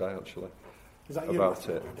tweets today, actually, Is that about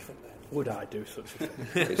it. Would I do such a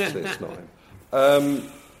thing? It's not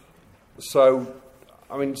him. So,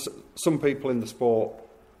 I mean, some people in the sport,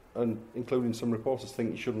 and including some reporters,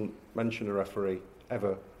 think you shouldn't mention a referee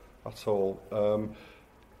ever at all.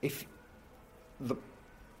 If the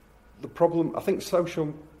problem, I think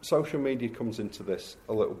social media comes into this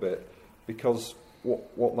a little bit, because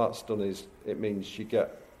what that's done is it means you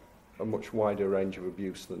get a much wider range of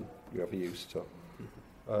abuse than you ever used to.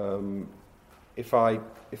 If I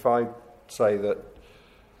say that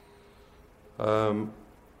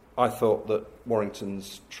I thought that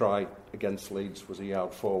Warrington's try against Leeds was a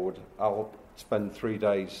yard forward, I'll spend 3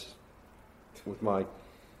 days with my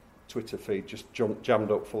Twitter feed just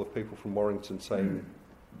jammed up full of people from Warrington saying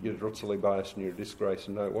you're utterly biased and you're a disgrace,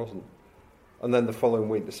 and no, it wasn't. And then the following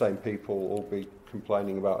week, the same people will be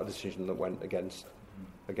complaining about a decision that went against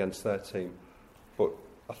their team. But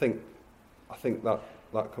I think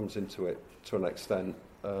that comes into it to an extent.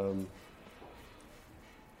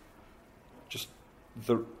 Just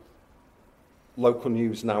the local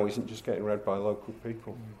news now isn't just getting read by local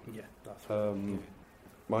people. Yeah, that's right.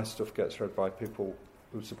 My stuff gets read by people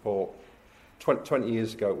who support. 20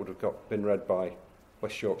 years ago, it would have been read by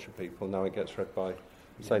West Yorkshire people. Now it gets read by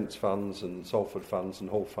Saints fans and Salford fans and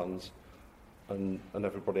Hull fans and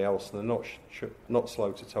everybody else. And they're not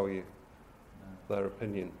slow to tell you their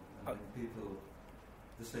opinion. I mean, people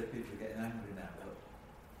are getting angry now, but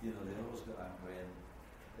you know, they always got angry. And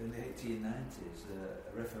in the 1890s,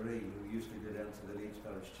 a referee who used to go down to the Leeds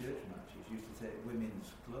Parish Church matches used to take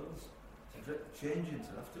women's clothes to change into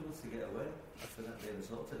afterwards to get away after that being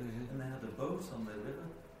assaulted. And they had a boat on the river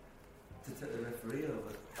to take the referee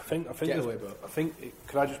over. I think.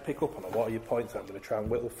 Could I just pick up on what are your points? I'm going to try and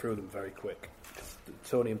whittle through them very quick.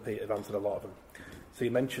 Tony and Pete have answered a lot of them. So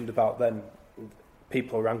you mentioned about then,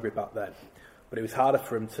 people were angry back then, but it was harder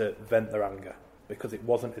for them to vent their anger because it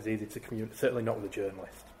wasn't as easy to communicate, certainly not with a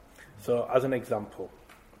journalist. So as an example,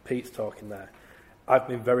 Pete's talking there. I've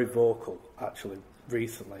been very vocal, actually,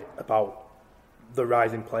 recently about the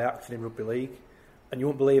rise in play acting in rugby league, and you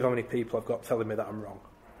won't believe how many people I've got telling me that I'm wrong,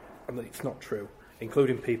 and that it's not true,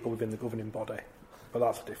 including people within the governing body, but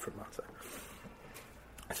that's a different matter.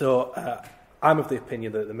 So I'm of the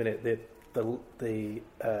opinion that at the minute the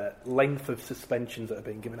length of suspensions that are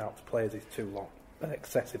being given out to players is too long and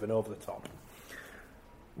excessive and over the top.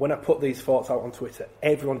 When I put these thoughts out on Twitter,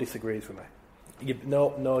 everyone disagrees with me.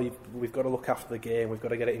 We've got to look after the game, we've got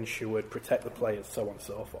to get it insured, protect the players, so on and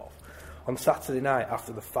so forth. On Saturday night,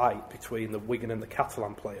 after the fight between the Wigan and the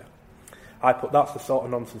Catalan player, I put, that's the sort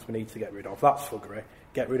of nonsense we need to get rid of. That's fuggery.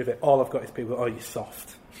 Get rid of it. All I've got is people, oh, you're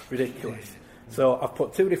soft. Ridiculous. So I've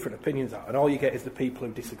put two different opinions out, and all you get is the people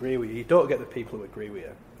who disagree with you. You don't get the people who agree with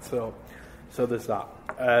you. So there's that.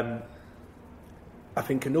 I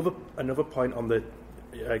think another point on the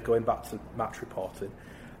going back to match reporting,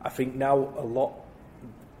 I think now a lot.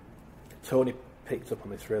 Tony picked up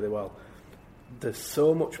on this really well. There's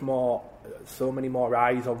so many more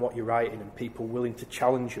eyes on what you're writing, and people willing to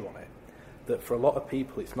challenge you on it, that for a lot of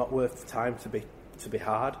people it's not worth the time to be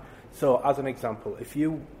hard. So, as an example, if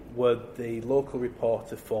you were the local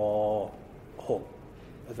reporter for Hull,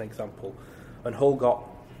 as an example, and Hull got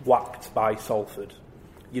whacked by Salford,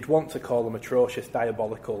 you'd want to call them atrocious,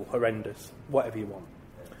 diabolical, horrendous, whatever you want.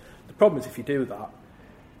 The problem is if you do that,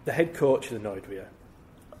 the head coach is annoyed with you,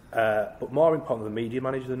 but more importantly, the media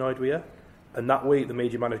manager is annoyed with you, and that week the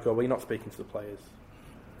media manager go, well, you're not speaking to the players.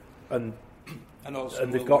 And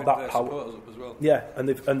they've got that power as well. Yeah, and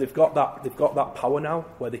they've got that power now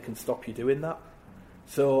where they can stop you doing that.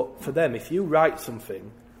 So for them, if you write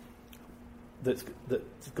something that's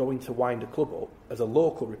going to wind a club up, as a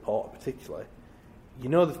local reporter particularly, you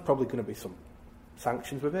know there's probably going to be some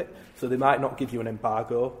sanctions with it. So they might not give you an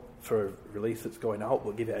embargo for a release that's going out,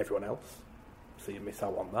 but give it everyone else, so you miss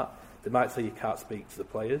out on that. They might say you can't speak to the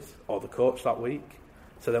players or the coach that week.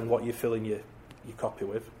 So then what you're filling your copy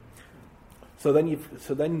with. So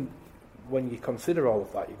then when you consider all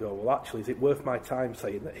of that, you go, well, actually, is it worth my time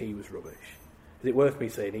saying that he was rubbish? Is it worth me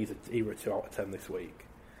saying he were a 2 out of 10 this week?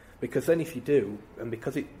 Because then if you do, and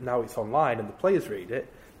because now it's online and the players read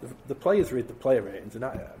it, the players read the player ratings, and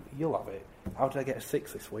you'll have it. How did I get a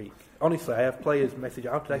 6 this week? Honestly, I have players message,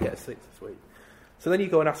 how did I get a 6 this week? So then you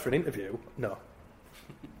go and ask for an interview. No.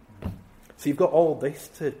 So you've got all this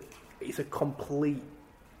it's a complete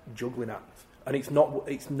juggling act. And it's not.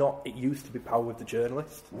 It used to be power with the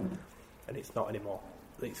journalist, and it's not anymore.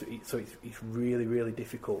 So it's really, really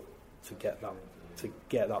difficult to get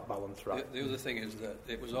that balance right. The other thing is that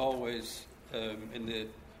it was always in the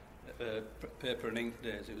paper and ink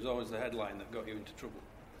days. It was always the headline that got you into trouble,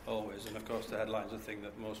 always. And of course, the headline's a thing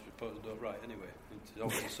that most reporters don't write anyway. It's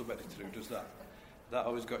always the sub-editor who does that. That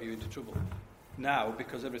always got you into trouble. Now,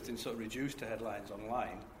 because everything's sort of reduced to headlines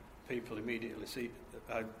online, people immediately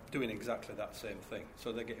are doing exactly that same thing.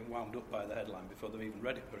 So they're getting wound up by the headline before they've even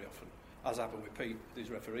read it very often, as happened with Pete, his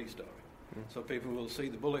referee story. So people will see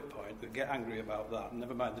the bullet point, they get angry about that, and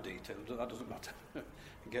never mind the details, that doesn't matter, and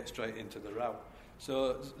get straight into the row.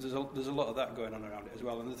 So there's a lot of that going on around it as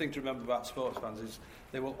well. And the thing to remember about sports fans is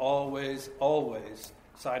they will always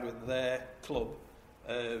side with their club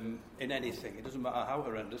in anything. It doesn't matter how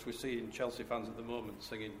horrendous. We're seeing Chelsea fans at the moment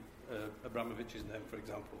singing Abramovich's name, for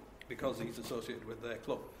example, because he's associated with their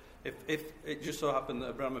club. If it just so happened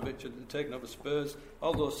that Abramovich had taken over Spurs,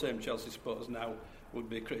 all those same Chelsea supporters now would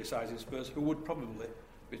be criticising Spurs, who would probably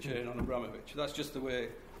be cheering on Abramovich. That's just the way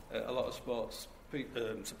a lot of sports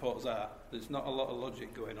supporters are. There's not a lot of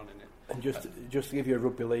logic going on in it. And just to give you a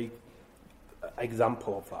rugby league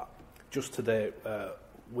example of that, just today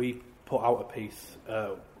we put out a piece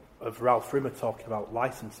of Ralph Rimmer talking about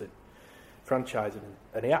licensing, franchising,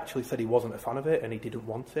 and he actually said he wasn't a fan of it and he didn't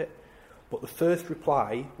want it. But the first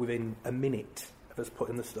reply within a minute of us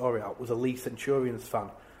putting the story out was a Lee Centurions fan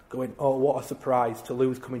going, "Oh, what a surprise,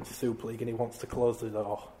 Toulouse coming to Super League and he wants to close the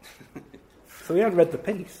door." So he hadn't read the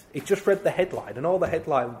piece. He just read the headline, and all the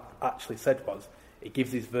headline actually said was, it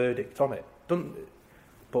gives his verdict on it.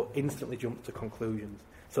 But instantly jumped to conclusions.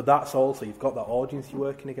 So that's also, you've got that audience you're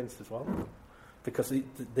working against as well. because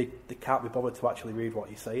they can't be bothered to actually read what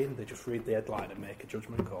you're saying. They just read the headline and make a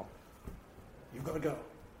judgment call. You've got to go.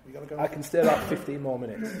 You've got to go. I can stay about 15 more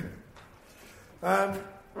minutes.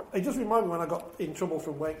 It just reminded me when I got in trouble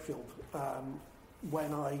from Wakefield,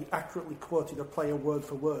 when I accurately quoted a player word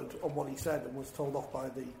for word on what he said and was told off by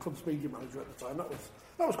the club's media manager at the time.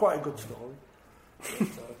 That was quite a good story.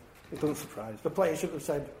 It doesn't surprise. The player should have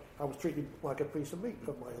said, I was treated like a piece of meat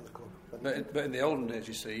at my other club. But in the olden days,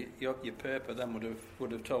 you see, your paper then would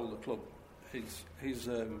have told the club,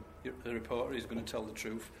 the reporter is going to tell the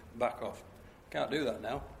truth, back off. Can't do that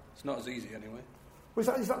now. It's not as easy anyway. Well,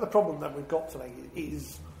 is that the problem that we've got today?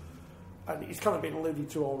 And it's kind of been alluded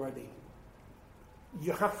to already.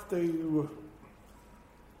 You have to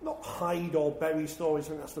not hide or bury stories, I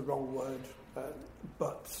think that's the wrong word,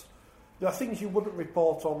 but there are things you wouldn't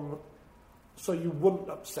report on so you wouldn't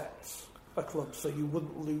upset a club, so you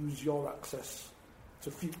wouldn't lose your access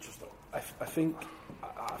to future stuff. I think...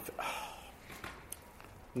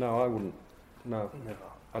 No, I wouldn't. No, Never.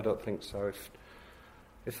 I don't think so.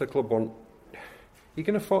 If the club want... You're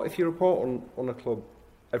going to... If you report on a club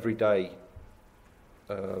every day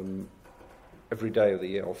of the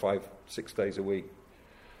year, or 5-6 days a week,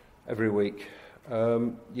 every week,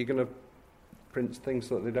 you're going to print things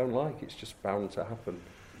that they don't like. It's just bound to happen.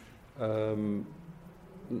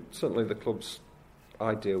 Certainly the clubs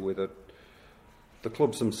I deal with the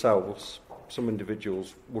clubs themselves, some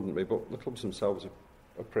individuals wouldn't be, but the clubs themselves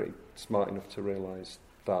are pretty smart enough to realise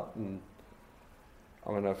that. And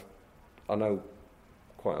I mean, I know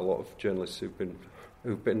quite a lot of journalists who've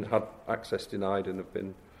been had access denied and have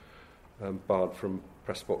been barred from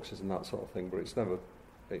press boxes and that sort of thing, but it's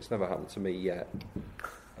never happened to me yet.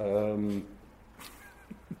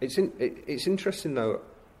 It's interesting though.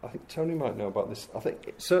 I think Tony might know about this. I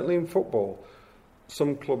think certainly in football,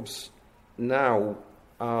 some clubs now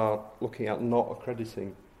are looking at not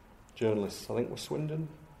accrediting journalists. I think it was Swindon.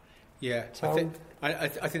 Yeah, I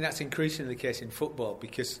think that's increasingly the case in football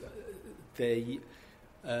because there's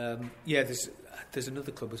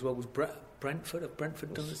another club as well. Was Brentford? Have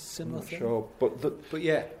Brentford done a similar thing? Sure, but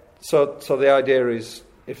yeah. So the idea is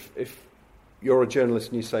if you're a journalist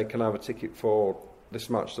and you say, "Can I have a ticket for this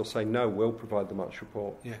match?" They'll say, "No, we'll provide the match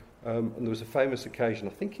report." Yeah. And there was a famous occasion,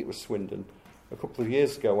 I think it was Swindon, a couple of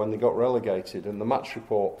years ago when they got relegated, and the match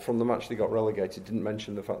report from the match they got relegated didn't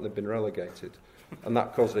mention the fact they'd been relegated, and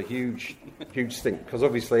that caused a huge stink because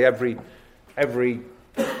obviously every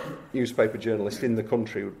newspaper journalist in the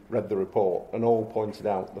country read the report and all pointed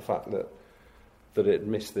out the fact that it had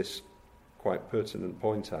missed this quite pertinent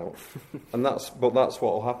point out, and that's what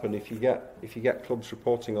will happen if you get clubs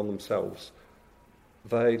reporting on themselves.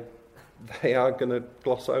 They are going to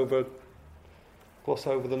gloss over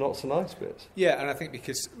the not so nice bits. Yeah, and I think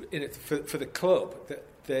because for the club, that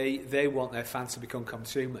they want their fans to become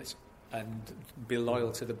consumers and be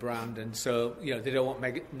loyal to the brand, and so they don't want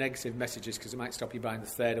negative messages because it might stop you buying the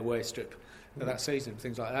third away strip of that season,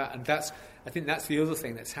 things like that. And I think that's the other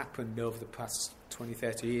thing that's happened over the past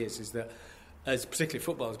 20-30 years is that as particularly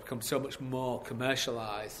football has become so much more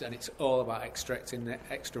commercialised and it's all about extracting the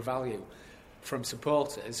extra value from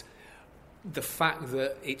supporters, the fact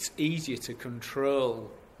that it's easier to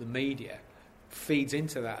control the media feeds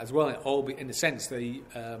into that as well. In a sense, the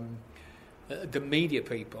media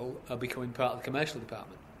people are becoming part of the commercial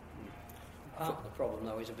department. Part of the problem,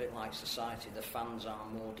 though, is a bit like society. The fans are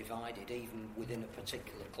more divided, even within a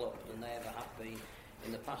particular club, than they ever have been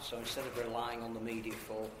in the past. So instead of relying on the media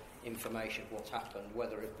for information of what's happened,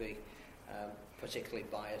 whether it be particularly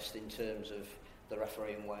biased in terms of the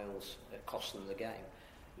referee in Wales cost them the game,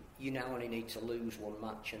 you now only need to lose one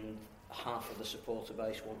match and half of the supporter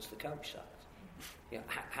base wants the coach sacked.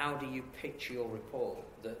 How do you pitch your report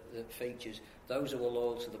that features those who are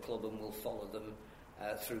loyal to the club and will follow them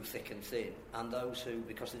through thick and thin, and those who,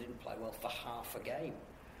 because they didn't play well for half a game,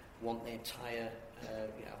 want the entire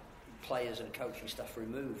players and coaching staff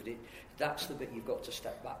removed? That's the bit you've got to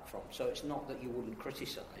step back from. So it's not that you wouldn't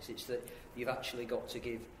criticise, it's that you've actually got to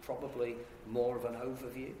give probably more of an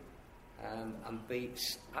overview and be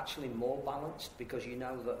actually more balanced, because you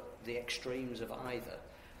know that the extremes of either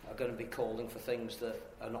are going to be calling for things that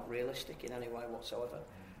are not realistic in any way whatsoever.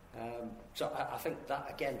 So I think that,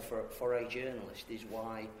 again, for a journalist is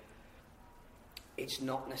why it's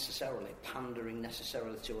not necessarily pandering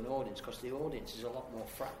necessarily to an audience, because the audience is a lot more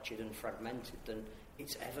fractured and fragmented than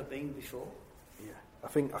it's ever been before. Yeah, I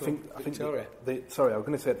think Victoria. Sorry, I was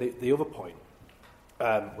going to say the other point,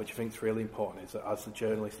 which I think is really important, is that as a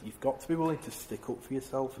journalist, you've got to be willing to stick up for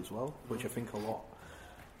yourself as well, which I think a lot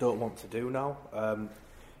don't want to do now.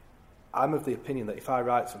 I'm of the opinion that if I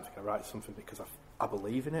write something because I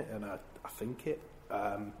believe in it and I think it,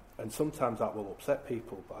 and sometimes that will upset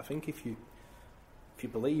people. But I think if you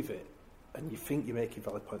believe it and you think you're making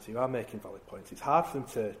valid points, you are making valid points. It's hard for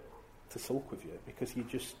them to sulk with you because you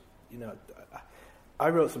just, you know. I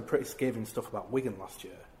wrote some pretty scathing stuff about Wigan last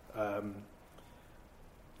year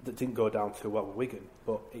that didn't go down too well with Wigan,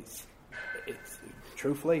 but it's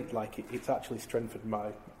truthfully, like it's actually strengthened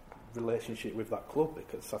my relationship with that club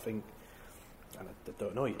because I think, and I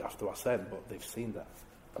don't know, you'd have to ask them, but they've seen that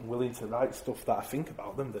I'm willing to write stuff that I think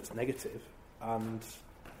about them that's negative, and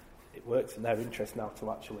it works in their interest now to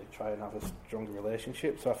actually try and have a stronger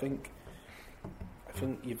relationship. So I think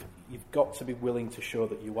you've got to be willing to show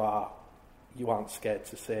that you aren't scared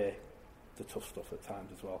to say the tough stuff at times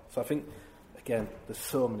as well. So I think, again, there's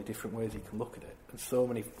so many different ways you can look at it, and so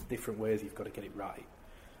many different ways you've got to get it right.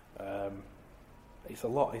 It's a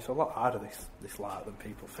lot harder this light than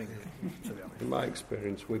people think. To be honest, in my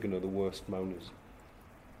experience, Wigan are the worst moaners.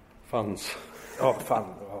 Fans. Oh,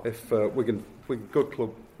 fans. Oh. If Wigan, good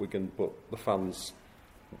club, Wigan, but the fans.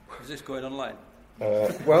 Is this going online?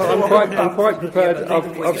 Well, I'm quite prepared.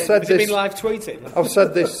 I've said Has this. it been live tweeted? I've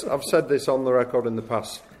said this on the record in the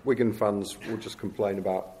past. Wigan fans will just complain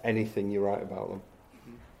about anything you write about them.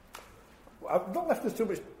 I've not left us too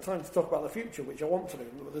much time to talk about the future, which I want to do.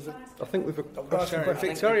 I think we've.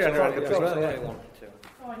 Victoria had her hand up as well. Yeah.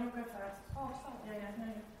 Oh, you go first. Oh, sorry. Yeah,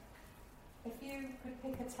 no. If you could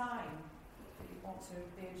pick a time that you want to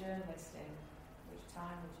be a journalist in, which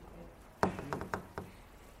time would you pick?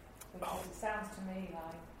 Because it sounds to me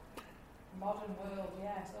like modern world,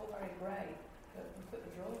 yeah, it's all very great, but look at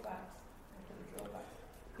the drawbacks.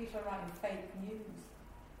 People are writing fake news.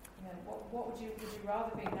 You know, what would you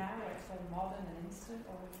rather be now, where it's so modern and instant,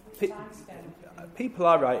 or which time scale? People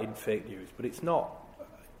are writing fake news, but it's not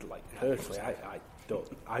like personally.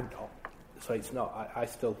 I'm not. So it's not. I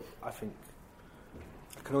think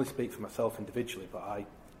I can only speak for myself individually, but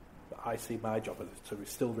I see my job as to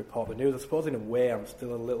still report the news. I suppose in a way I'm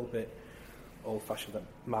still a little bit old-fashioned. That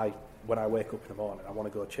when I wake up in the morning, I want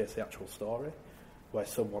to go chase the actual story, where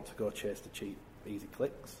some want to go chase the cheap, easy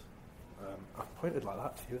clicks. I pointed like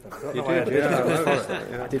that to you then. I don't know why I did.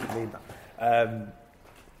 I didn't mean that.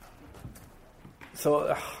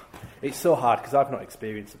 So it's so hard because I've not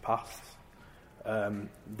experienced the past.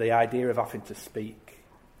 The idea of having to speak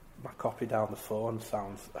my copy down the phone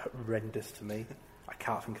sounds horrendous to me. I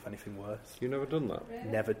can't think of anything worse. You've never done that?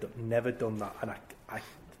 Really? Never done that, and I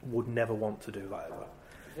would never want to do that ever.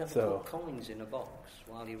 You ever put coins in a box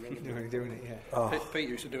while you're ringing? You're doing it, yeah. Oh. Pete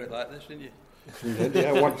used to do it like this, didn't you? Yeah,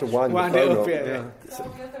 I want to wind the it phone up. up. Yeah. So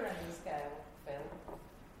the other end of the scale, Phil, because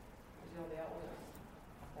you're the oldest,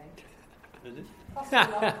 I think. Is it?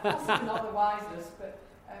 Possibly not the wisest, but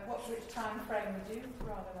which time frame would you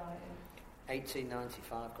rather write in?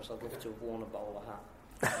 1895, because I'd love to have worn a bowler hat.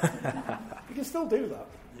 You can still do that.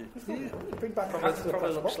 Yeah. Bring back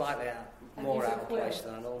Probably look slightly more out of place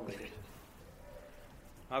than I normally do.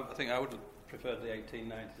 I think I would have preferred the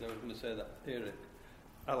 1890s. I was going to say that, Eric.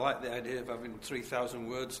 I like the idea of having 3,000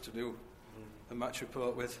 words to do a match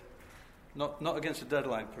report with. Not against a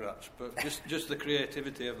deadline, perhaps, but just the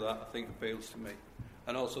creativity of that, I think, appeals to me.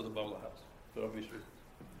 And also the bowler hats, for obvious reasons.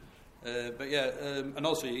 But yeah, and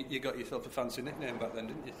also you got yourself a fancy nickname back then,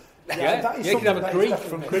 didn't you? Yeah, you could have a Greek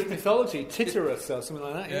from Greek mythology, Tityrus or something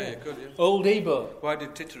like that. Yeah, you could, yeah. Old Ebo. Why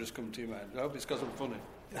did Tityrus come to your mind? I hope it's because I'm funny.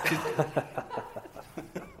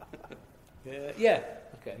 Yeah.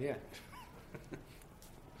 Okay, yeah.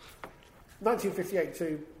 1958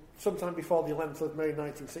 to sometime before the 11th of May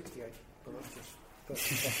 1968. But that's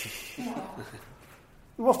just... It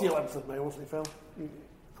was the 11th of May, wasn't it, Phil? I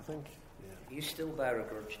think. Yeah. You still bear a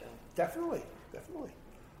grudge, don't you? Definitely.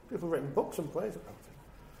 People have written books and plays about it.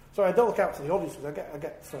 So I don't look out to the audience because I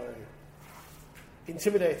get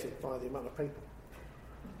intimidated by the amount of people.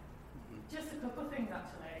 Just a couple of things,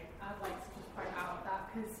 actually, I'd like to just point out that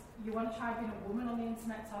because you want to try being a woman on the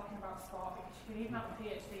internet talking about sport, because you can even have a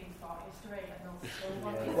PhD in sport history and they'll still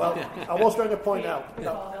want you. Well, I was going to point out that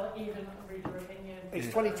they'll even read your opinion. it's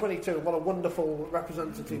 2022. What a wonderful,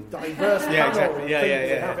 representative, diverse panel. Yeah, exactly.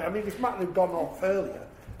 Yeah. I mean, if Matt had gone off earlier,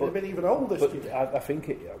 would have been even older. But I think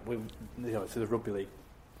it's a rugby league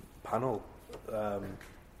panel.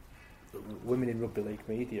 Women in rugby league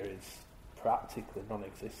media is practically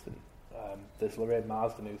non-existent. There's Lorraine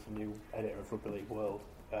Marsden, who's the new editor of Rugby League World,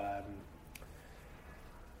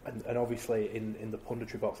 and obviously in the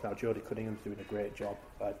punditry box now, Jodie Cunningham's doing a great job,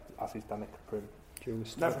 as is Danica Prim.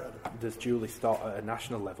 There's Julie Stott at a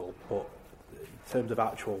national level, but in terms of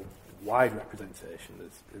actual wide representation,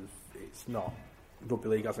 it's not. Rugby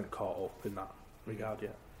League hasn't caught up in that regard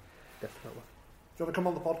yet. Definitely. Do you want to come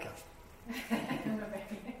on the podcast? You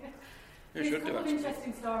There's should a do couple of actually.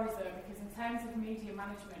 interesting stories though, because in terms of media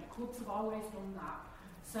management, clubs have always done that.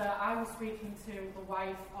 So I was speaking to the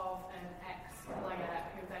wife of an ex-player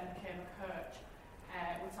who then became a coach.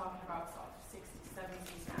 We're talking about sort of 60s,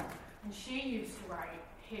 70s now. And she used to write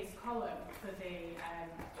his column for the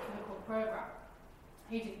club programme.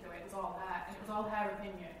 He didn't do it, it was all her, and it was all her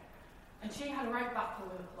opinion. And she had a right battle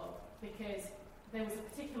with the club because there was a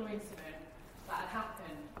particular incident that had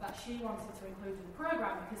happened that she wanted to include in the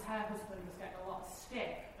programme because her husband was getting a lot of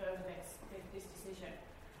stick over this decision.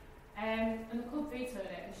 And the club vetoed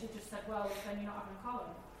it, and she just said, well, then you're not having a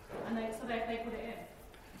column. And so they put it in.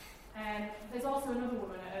 There's also another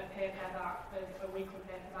woman at a paper a weekly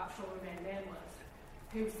paper that shall remain nameless,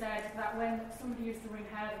 who said that when somebody used to ring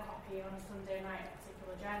her the copy on a Sunday night, a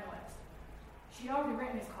particular journalist, she'd already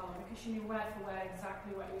written his column because she knew word for word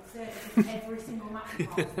exactly what he would say, because every single match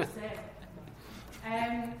report was the same.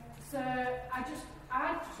 So I'd just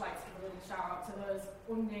like to give a little shout out to those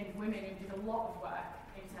unnamed women who did a lot of work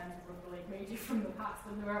in terms of rugby league media from the past,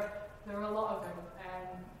 and there are a lot of them,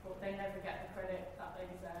 but they never get the credit that they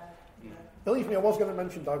deserve. You know. Believe me, I was going to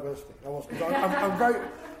mention diversity. I'm very...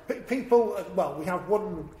 People... Well, we have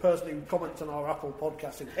one person who comments on our Apple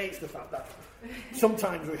podcast and hates the fact that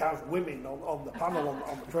sometimes we have women on the panel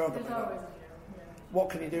on the programme. What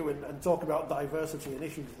can you do and talk about diversity and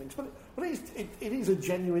issues and things? But it is a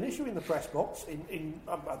genuine issue in the press box. I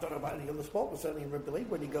don't know about any other sport, but certainly in rugby league,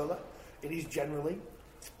 when you go there, it is generally...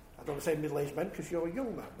 I don't want to say middle-aged men because you're a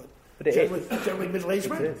young man, but generally middle-aged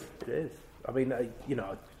men. It is. I mean,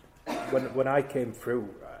 when I came through,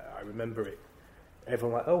 I remember it.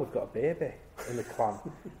 Everyone like, oh, we've got a baby in the clan.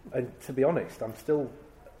 And to be honest, I'm still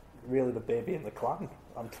really the baby in the clan.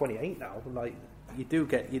 I'm 28 now. And like, you do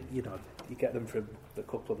get, you get them from a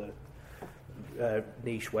couple of the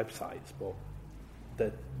niche websites, but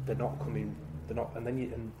they're not coming. They're not. And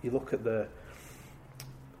then you look at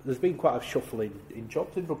there's been quite a shuffle in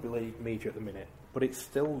jobs in rugby league media at the minute, but it's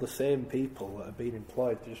still the same people that are being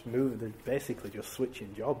employed. They're basically just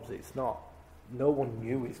switching jobs. It's not. No one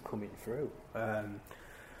new is coming through. So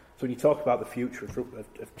when you talk about the future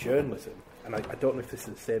of journalism, and I don't know if this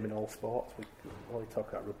is the same in all sports. We only talk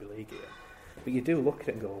about rugby league here, but you do look at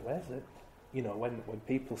it and go, "Where's it?" You know, when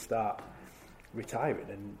people start retiring,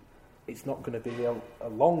 and it's not going to be a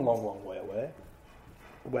long way away.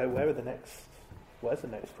 Where are the next? Where's the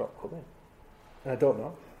next crop coming? And I don't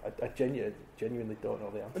know. I genuinely don't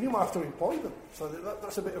know the answer. And you might have to employ them, so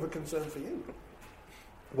that's a bit of a concern for you.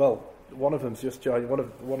 Well, one of them's just joined.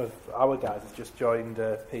 One of our guys has just joined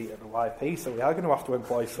Pete at the YP, so we are going to have to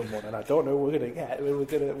employ someone, and I don't know who we're going to get. We're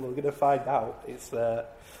going to find out.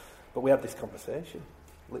 But we had this conversation.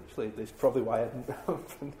 Literally, that's probably why I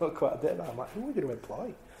didn't know quite a bit about it. I'm like, who are we going to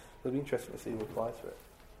employ? It'll be interesting to see who applies for it.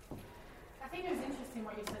 I think it was interesting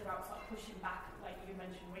what you said about sort of pushing back, like you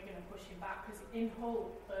mentioned Wigan and pushing back, because in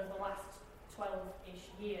Hull, over the last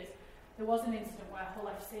 12-ish years, there was an incident where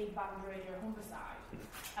Hull FC banned Radio Humberside,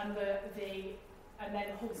 and then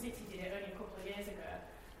Hull City did it only a couple of years ago,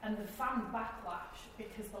 and the fan backlash,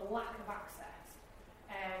 because the lack of access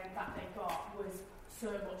that they got was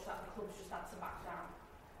so much that the clubs just had to back down.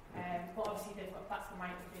 But obviously that's the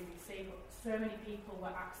might of the BBC, but so many people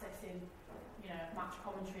were accessing match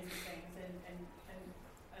commentaries and things,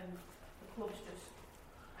 and the clubs just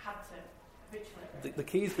had to habituate. The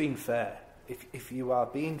key is being fair. If you are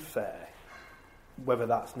being fair, whether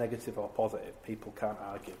that's negative or positive, people can't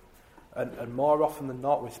argue. And more often than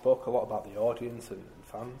not, we spoke a lot about the audience and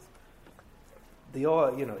fans.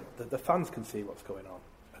 The fans can see what's going on,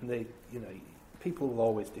 and people will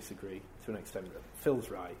always disagree to an extent. Phil's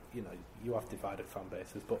right. You have divided fan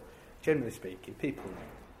bases, but generally speaking, people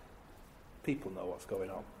know what's going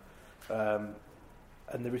on,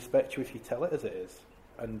 and they respect you if you tell it as it is,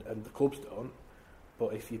 and the clubs don't.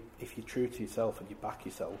 But if you're true to yourself and you back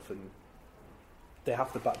yourself, and they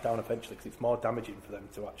have to back down eventually because it's more damaging for them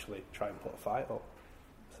to actually try and put a fight up.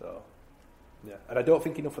 So, yeah, and I don't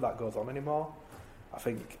think enough of that goes on anymore. I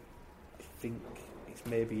think it's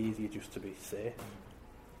maybe easier just to be safe,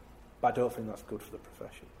 but I don't think that's good for the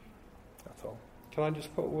profession at all. Can I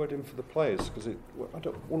just put a word in for the players? Because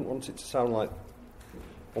wouldn't want it to sound like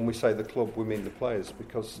when we say the club, we mean the players,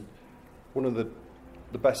 because one of the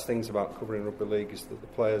best things about covering rugby league is that the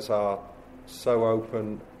players are so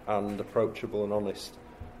open and approachable and honest.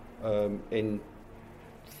 In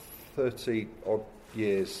 30 odd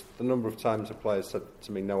years, the number of times a player said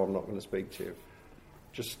to me, "No, I'm not going to speak to you,"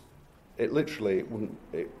 it would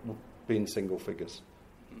be in single figures.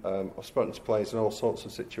 I've spoken to players in all sorts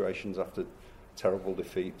of situations after terrible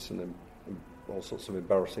defeats and all sorts of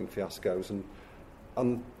embarrassing fiascos, and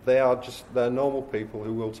they're normal people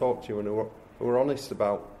who will talk to you and who are honest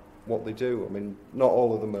about what they do. I mean, not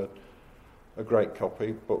all of them are a great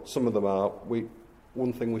copy, but some of them are.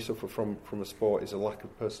 One thing we suffer from a sport is a lack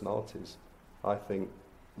of personalities. I think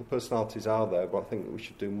the personalities are there, but I think that we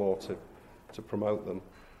should do more to promote them.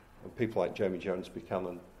 And people like Jamie Jones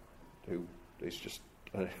Buchanan, who is just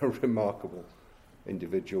a remarkable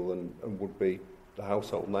individual and would be the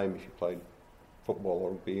household name if you played football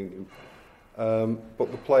or rugby union.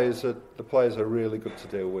 But the players are really good to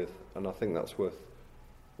deal with, and I think that's worth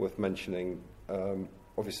mentioning.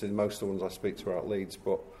 Obviously, most of the ones I speak to are at Leeds,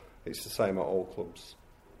 but it's the same at all clubs.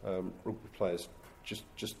 Rugby players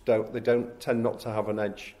just don't tend not to have an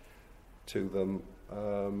edge to them,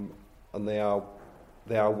 and they are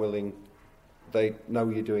willing. They know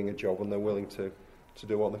you're doing a job, and they're willing to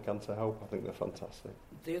do what they can to help. I think they're fantastic.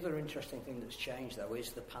 The other interesting thing that's changed, though,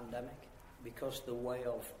 is the pandemic, because the way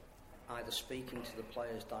of either speaking to the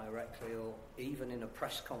players directly or even in a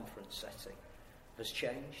press conference setting has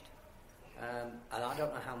changed. And I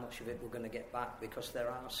don't know how much of it we're going to get back, because there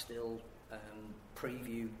are still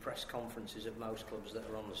preview press conferences at most clubs that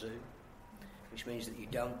are on Zoom, which means that you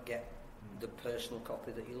don't get the personal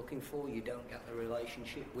copy that you're looking for. You don't get the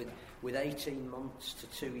relationship with 18 months to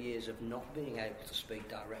 2 years of not being able to speak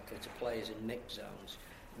directly to players in mixed zones.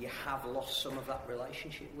 You have lost some of that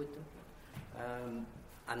relationship with them,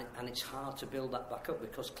 and it's hard to build that back up,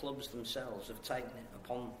 because clubs themselves have taken it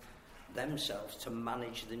upon themselves to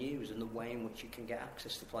manage the news and the way in which you can get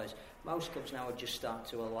access to players. Most clubs now are just starting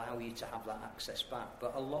to allow you to have that access back,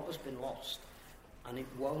 but a lot has been lost, and it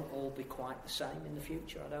won't all be quite the same in the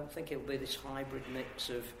future. I don't think it'll be this hybrid mix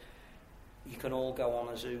of you can all go on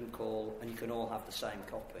a Zoom call and you can all have the same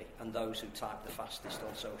copy, and those who type the fastest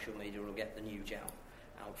on social media will get the news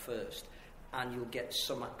out first, and you'll get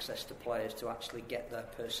some access to players to actually get their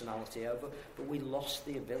personality over. But we lost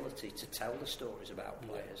the ability to tell the stories about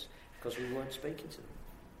players because we weren't speaking to them.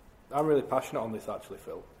 I'm really passionate on this, actually,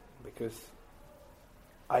 Phil, because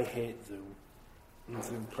I hate Zoom.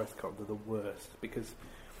 Zoom press conferences are the worst, because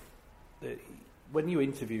when you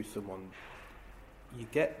interview someone, you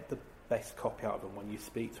get the best copy out of them when you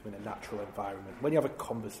speak to them in a natural environment, when you have a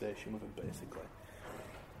conversation with them, basically.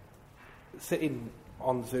 Sitting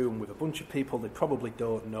on Zoom with a bunch of people they probably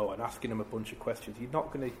don't know and asking them a bunch of questions,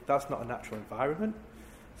 that's not a natural environment,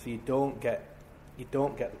 so you don't get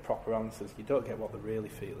the proper answers, you don't get what they're really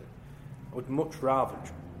feeling. I would much rather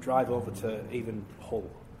drive over to even Hull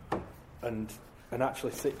and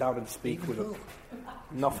actually sit down and speak with them.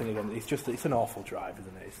 Nothing again, it's an awful drive,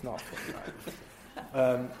 isn't it? It's not a fun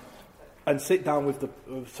drive. And sit down with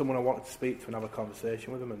someone I wanted to speak to and have a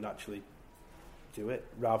conversation with them and actually do it,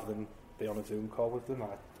 rather than be on a Zoom call with them.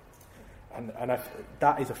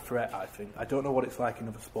 That is a threat, I think. I don't know what it's like in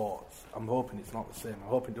other sports. I'm hoping it's not the same. I'm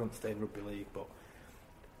hoping it doesn't stay in rugby league, but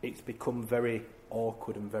it's become very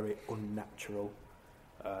awkward and very unnatural,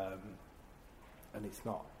 and it's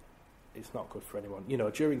not good for anyone. You know,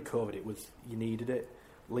 during COVID, you needed it.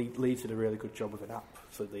 Leeds did a really good job with an app,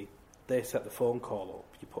 so they set the phone call up.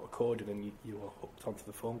 You put a code in, and you were hooked onto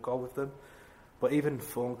the phone call with them. But even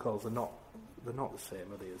phone calls they're not the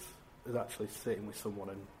same, are they, as actually sitting with someone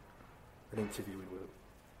and interviewing with them.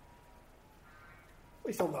 Well,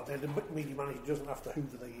 it's on that day, the media manager doesn't have to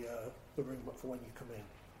hoover the room up for when you come in,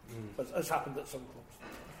 as happened at some clubs.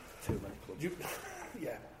 Too many clubs.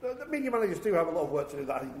 Yeah. The media managers do have a lot of work to do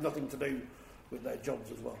that has nothing to do with their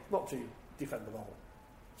jobs as well. Not to defend them all.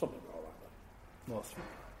 Some of them are all right, though. Most.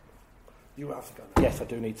 You have to go now. Yes, I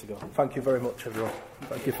do need to go. Thank you very much, everyone.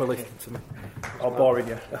 Thank you for listening to me. I'm boring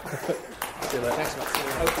you. See you later. Thanks,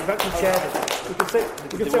 Matt. We've empty chairs. We can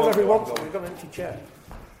sit wherever we want to. We've got an empty chair.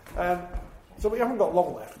 So we haven't got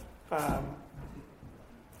long left.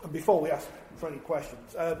 And before we ask for any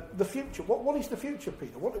questions, the future. What is the future,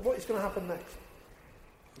 Peter? What is going to happen next?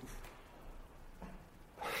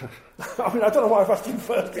 I mean, I don't know why I've asked you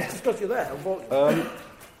first. It's just because you're there, unfortunately.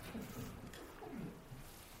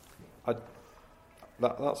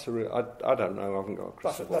 That's a real. I don't know. I haven't got a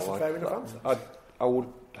crystal ball. That's a fair enough answer. I would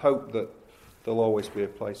hope that there'll always be a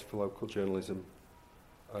place for local journalism,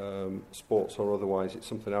 sports or otherwise. It's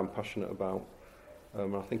something I'm passionate about.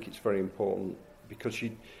 I think it's very important because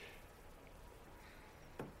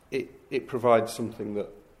it provides something that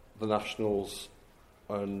the nationals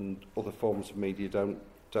and other forms of media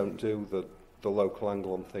don't do. The local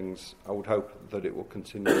angle on things. I would hope that it will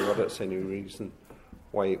continue. I don't see any reason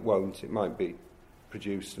why it won't. It might be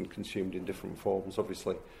produced and consumed in different forms,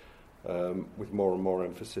 obviously, with more and more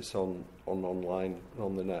emphasis on online and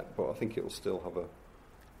on the net. But I think it will still have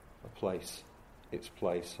its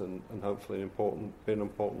place, and hopefully be an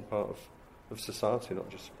important part of society, not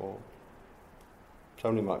just sport.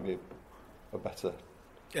 Tony might be a better...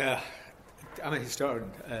 Yeah, I'm a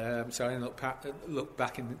historian, so I look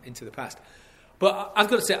back into the past. But I've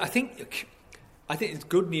got to say, I think it's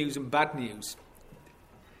good news and bad news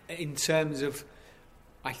in terms of,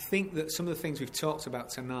 I think that some of the things we've talked about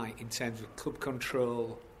tonight in terms of club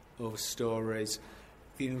control over stories,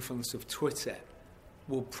 the influence of Twitter,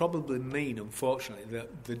 will probably mean, unfortunately,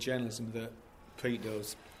 that the journalism that Pete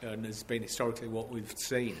does and has been historically what we've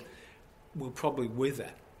seen will probably wither,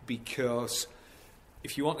 because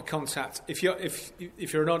if you want to contact, if you're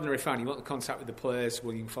an ordinary fan, you want to contact with the players,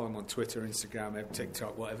 well, you can follow them on Twitter, Instagram,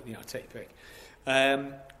 TikTok, whatever, take your pick.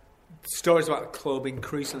 Stories about the club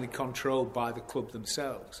increasingly controlled by the club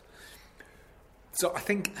themselves. So I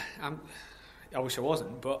think, I wish I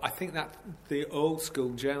wasn't, but I think that the old school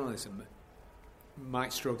journalism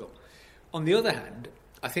might struggle. On the other hand,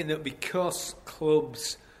 I think that because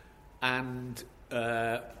clubs and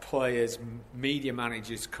players, media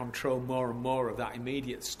managers control more and more of that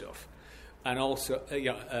immediate stuff, and also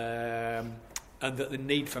and that the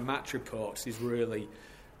need for match reports is really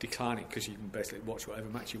declining because you can basically watch whatever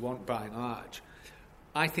match you want by and large.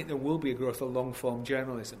 I think there will be a growth of long form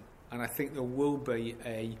journalism, and I think there will be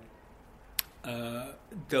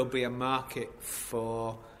there'll be a market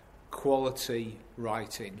for quality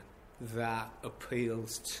writing that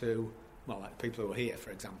appeals to, well, like people who are here,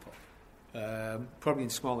 for example. Probably in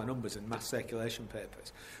smaller numbers and mass circulation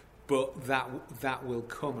papers, but that will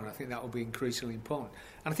come, and I think that will be increasingly important.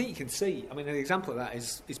 And I think you can see, I mean, an example of that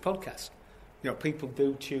is podcasts. People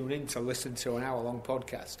do tune in to listen to an hour-long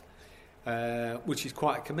podcast, which is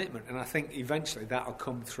quite a commitment, and I think eventually that'll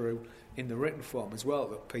come through in the written form as well,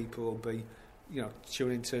 that people will be,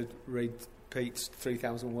 tuning to read Pete's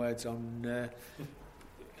 3,000 words on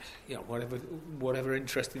whatever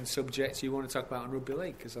interesting subjects you want to talk about in rugby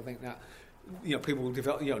league, because I think that people will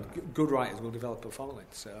develop, good writers will develop a following.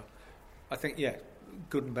 So I think,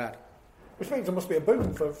 good and bad. Which means there must be a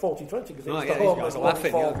boom for 4020 because it's the home of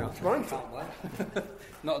long-form writing.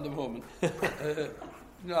 Not at the moment.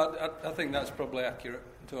 No, I think that's probably accurate,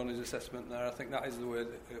 Tony's assessment there. I think that is the way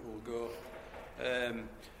that it will go.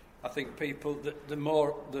 I think the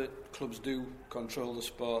more that clubs do control the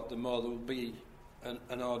sport, the more there will be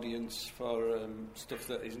an audience for stuff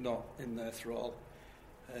that is not in their thrall.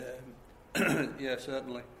 Yeah,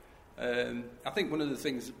 certainly. I think one of the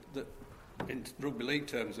things that, in rugby league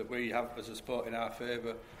terms, that we have as a sport in our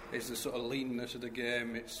favour is the sort of leanness of the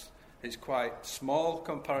game. It's quite small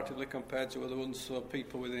comparatively compared to other ones, so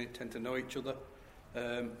people within it tend to know each other,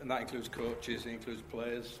 and that includes coaches, it includes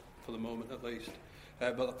players, for the moment at least.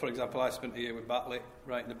 But for example, I spent a year with Batley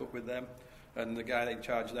writing a book with them, and the guy in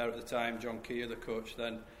charge there at the time, John Keir, the coach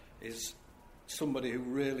then, is somebody who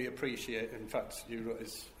really appreciates, in fact you wrote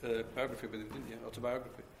his biography with him, didn't you,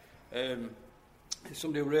 autobiography. It's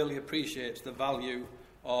somebody who really appreciates the value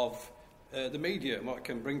of the media and what it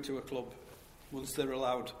can bring to a club once they're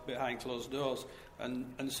allowed behind closed doors.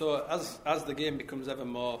 And so as the game becomes ever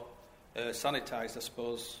more sanitised, I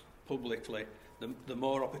suppose, publicly, the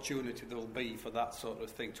more opportunity there will be for that sort of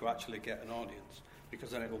thing to actually get an audience,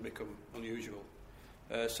 because then it will become unusual.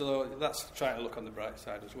 So that's trying to look on the bright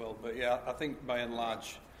side as well. But yeah, I think by and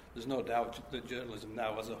large, there's no doubt that journalism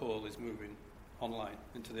now as a whole is moving online,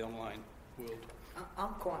 into the online world.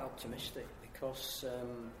 I'm quite optimistic because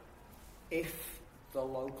if the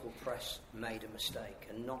local press made a mistake,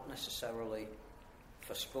 and not necessarily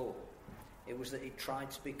for sport, it was that it tried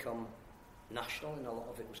to become national in a lot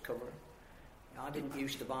of it was covering. I didn't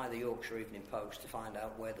used to buy the Yorkshire Evening Post to find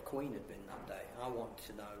out where the Queen had been that day. I wanted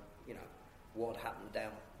to know, what happened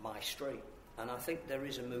down my street. And I think there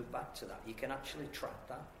is a move back to that. You can actually track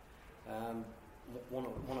that.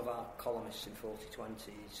 One of our columnists in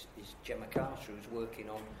 4020 is Gemma Carter, who's working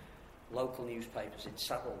on local newspapers in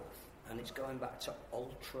Saddleworth, and it's going back to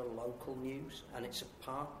ultra-local news, and it's a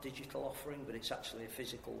part digital offering, but it's actually a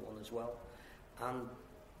physical one as well, and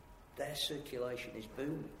their circulation is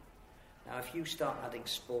booming. Now, if you start adding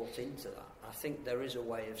sport into that, I think there is a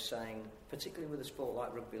way of saying, particularly with a sport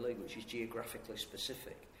like rugby league, which is geographically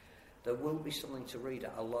specific, there will be something to read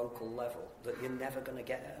at a local level that you're never going to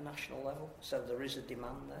get at a national level. So there is a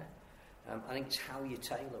demand there. I think it's how you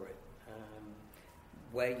tailor it,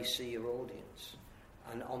 where you see your audience.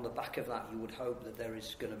 And on the back of that, you would hope that there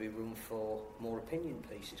is going to be room for more opinion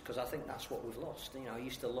pieces, because I think that's what we've lost. I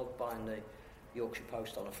used to love buying the Yorkshire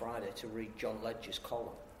Post on a Friday to read John Ledger's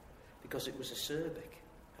column, because it was acerbic,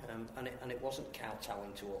 and it wasn't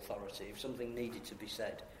kowtowing to authority. If something needed to be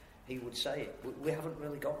said, he would say it. We haven't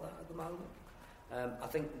really got that at the moment. I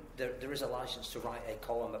think there is a licence to write a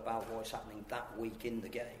column about what's happening that week in the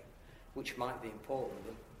game, which might be important,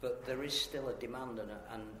 but there is still a demand and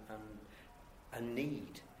a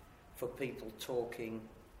need for people talking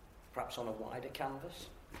perhaps on a wider canvas.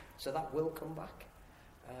 So that will come back.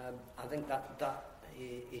 I think that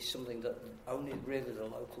is something that only really the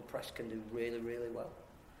local press can do really, really well.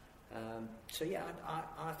 So yeah,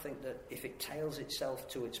 I think that if it tails itself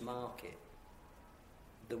to its market,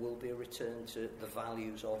 there will be a return to the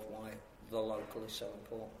values of why the local is so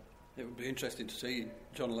important. It would be interesting to see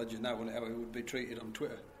John Legend now, how he would be treated on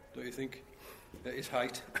Twitter, don't you think? At his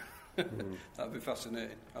height. That'd be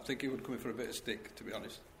fascinating. I think he would come in for a bit of stick, to be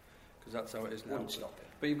honest, because that's how it is now. Wouldn't stop it.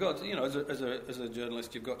 But you've got to, as a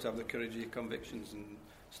journalist, you've got to have the courage of your convictions and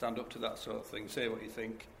stand up to that sort of thing, say what you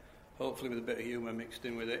think, hopefully with a bit of humour mixed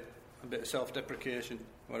in with it, a bit of self-deprecation,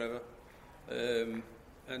 whatever. And,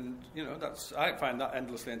 I find that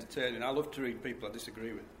endlessly entertaining. I love to read people I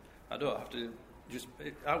disagree with. I don't have to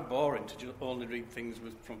how boring to just only read things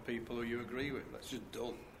from people who you agree with. That's just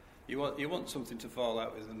dull. You want something to fall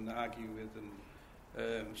out with and argue with,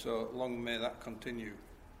 and so long may that continue,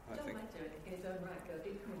 I think. John Ledger, in his own right, though,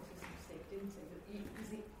 did come into some stick, didn't he?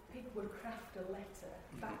 Because people would craft a letter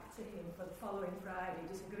back to him for the following Friday,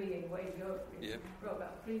 disagreeing what he wrote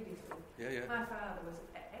about previously. Yeah. My father was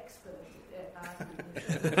an expert at arguing.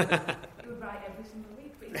 He would write every single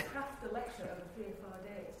week, but he'd craft a letter over 3 or 4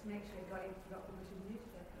 days to make sure he got published in the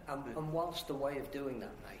newspaper. And whilst the way of doing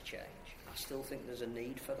that may change, I still think there's a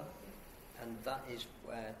need for that. And that is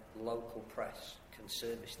where local press can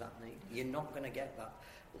service that need. You're not going to get that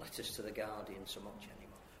letters to the Guardian so much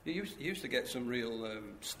anymore. You used to get some real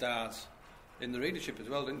stars in the readership as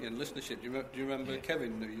well, didn't you? And listenership. Do you remember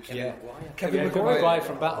Kevin? Who used to Kevin Maguire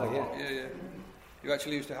from Batley, Yeah. You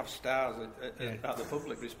actually used to have stars at the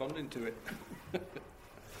public responding to it.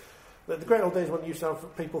 The great old days when you used to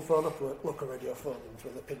have people phone up local radio phones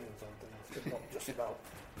with opinions on things, not just about,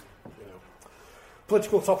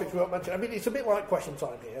 political topics we won't mention. I mean, it's a bit like question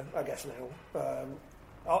time here, I guess now.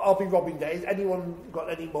 I'll be robbing days. Anyone got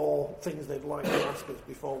any more things they'd like to ask us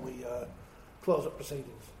before we close up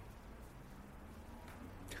proceedings?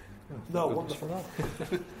 No, wonderful.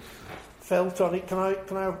 Phil, Tony, can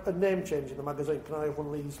I have a name change in the magazine? Can I have one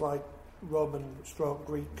of these like Roman /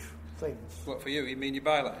 Greek things? What, for you? You mean your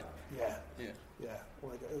byline? Yeah.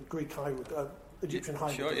 Like a Greek hieroglyph, Egyptian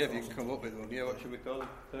hieroglyph. Sure, yeah, if you can come up with one. Yeah, what should we call it?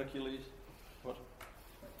 Hercules? What?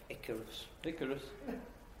 Icarus.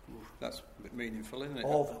 That's a bit meaningful, isn't it?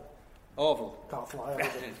 Orville. Can't fly.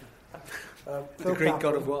 The Greek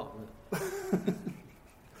god of what?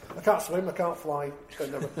 I can't swim, I can't fly.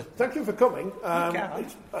 Thank you for coming.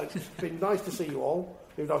 It's been nice to see you all,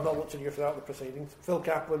 even though I've not looked at you throughout the proceedings. Phil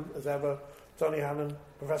Kaplan, as ever, Tony Hannon,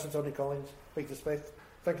 Professor Tony Collins, Peter Smith.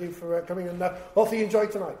 Thank you for coming, and hopefully you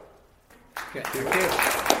enjoyed tonight. Thank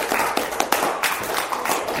you.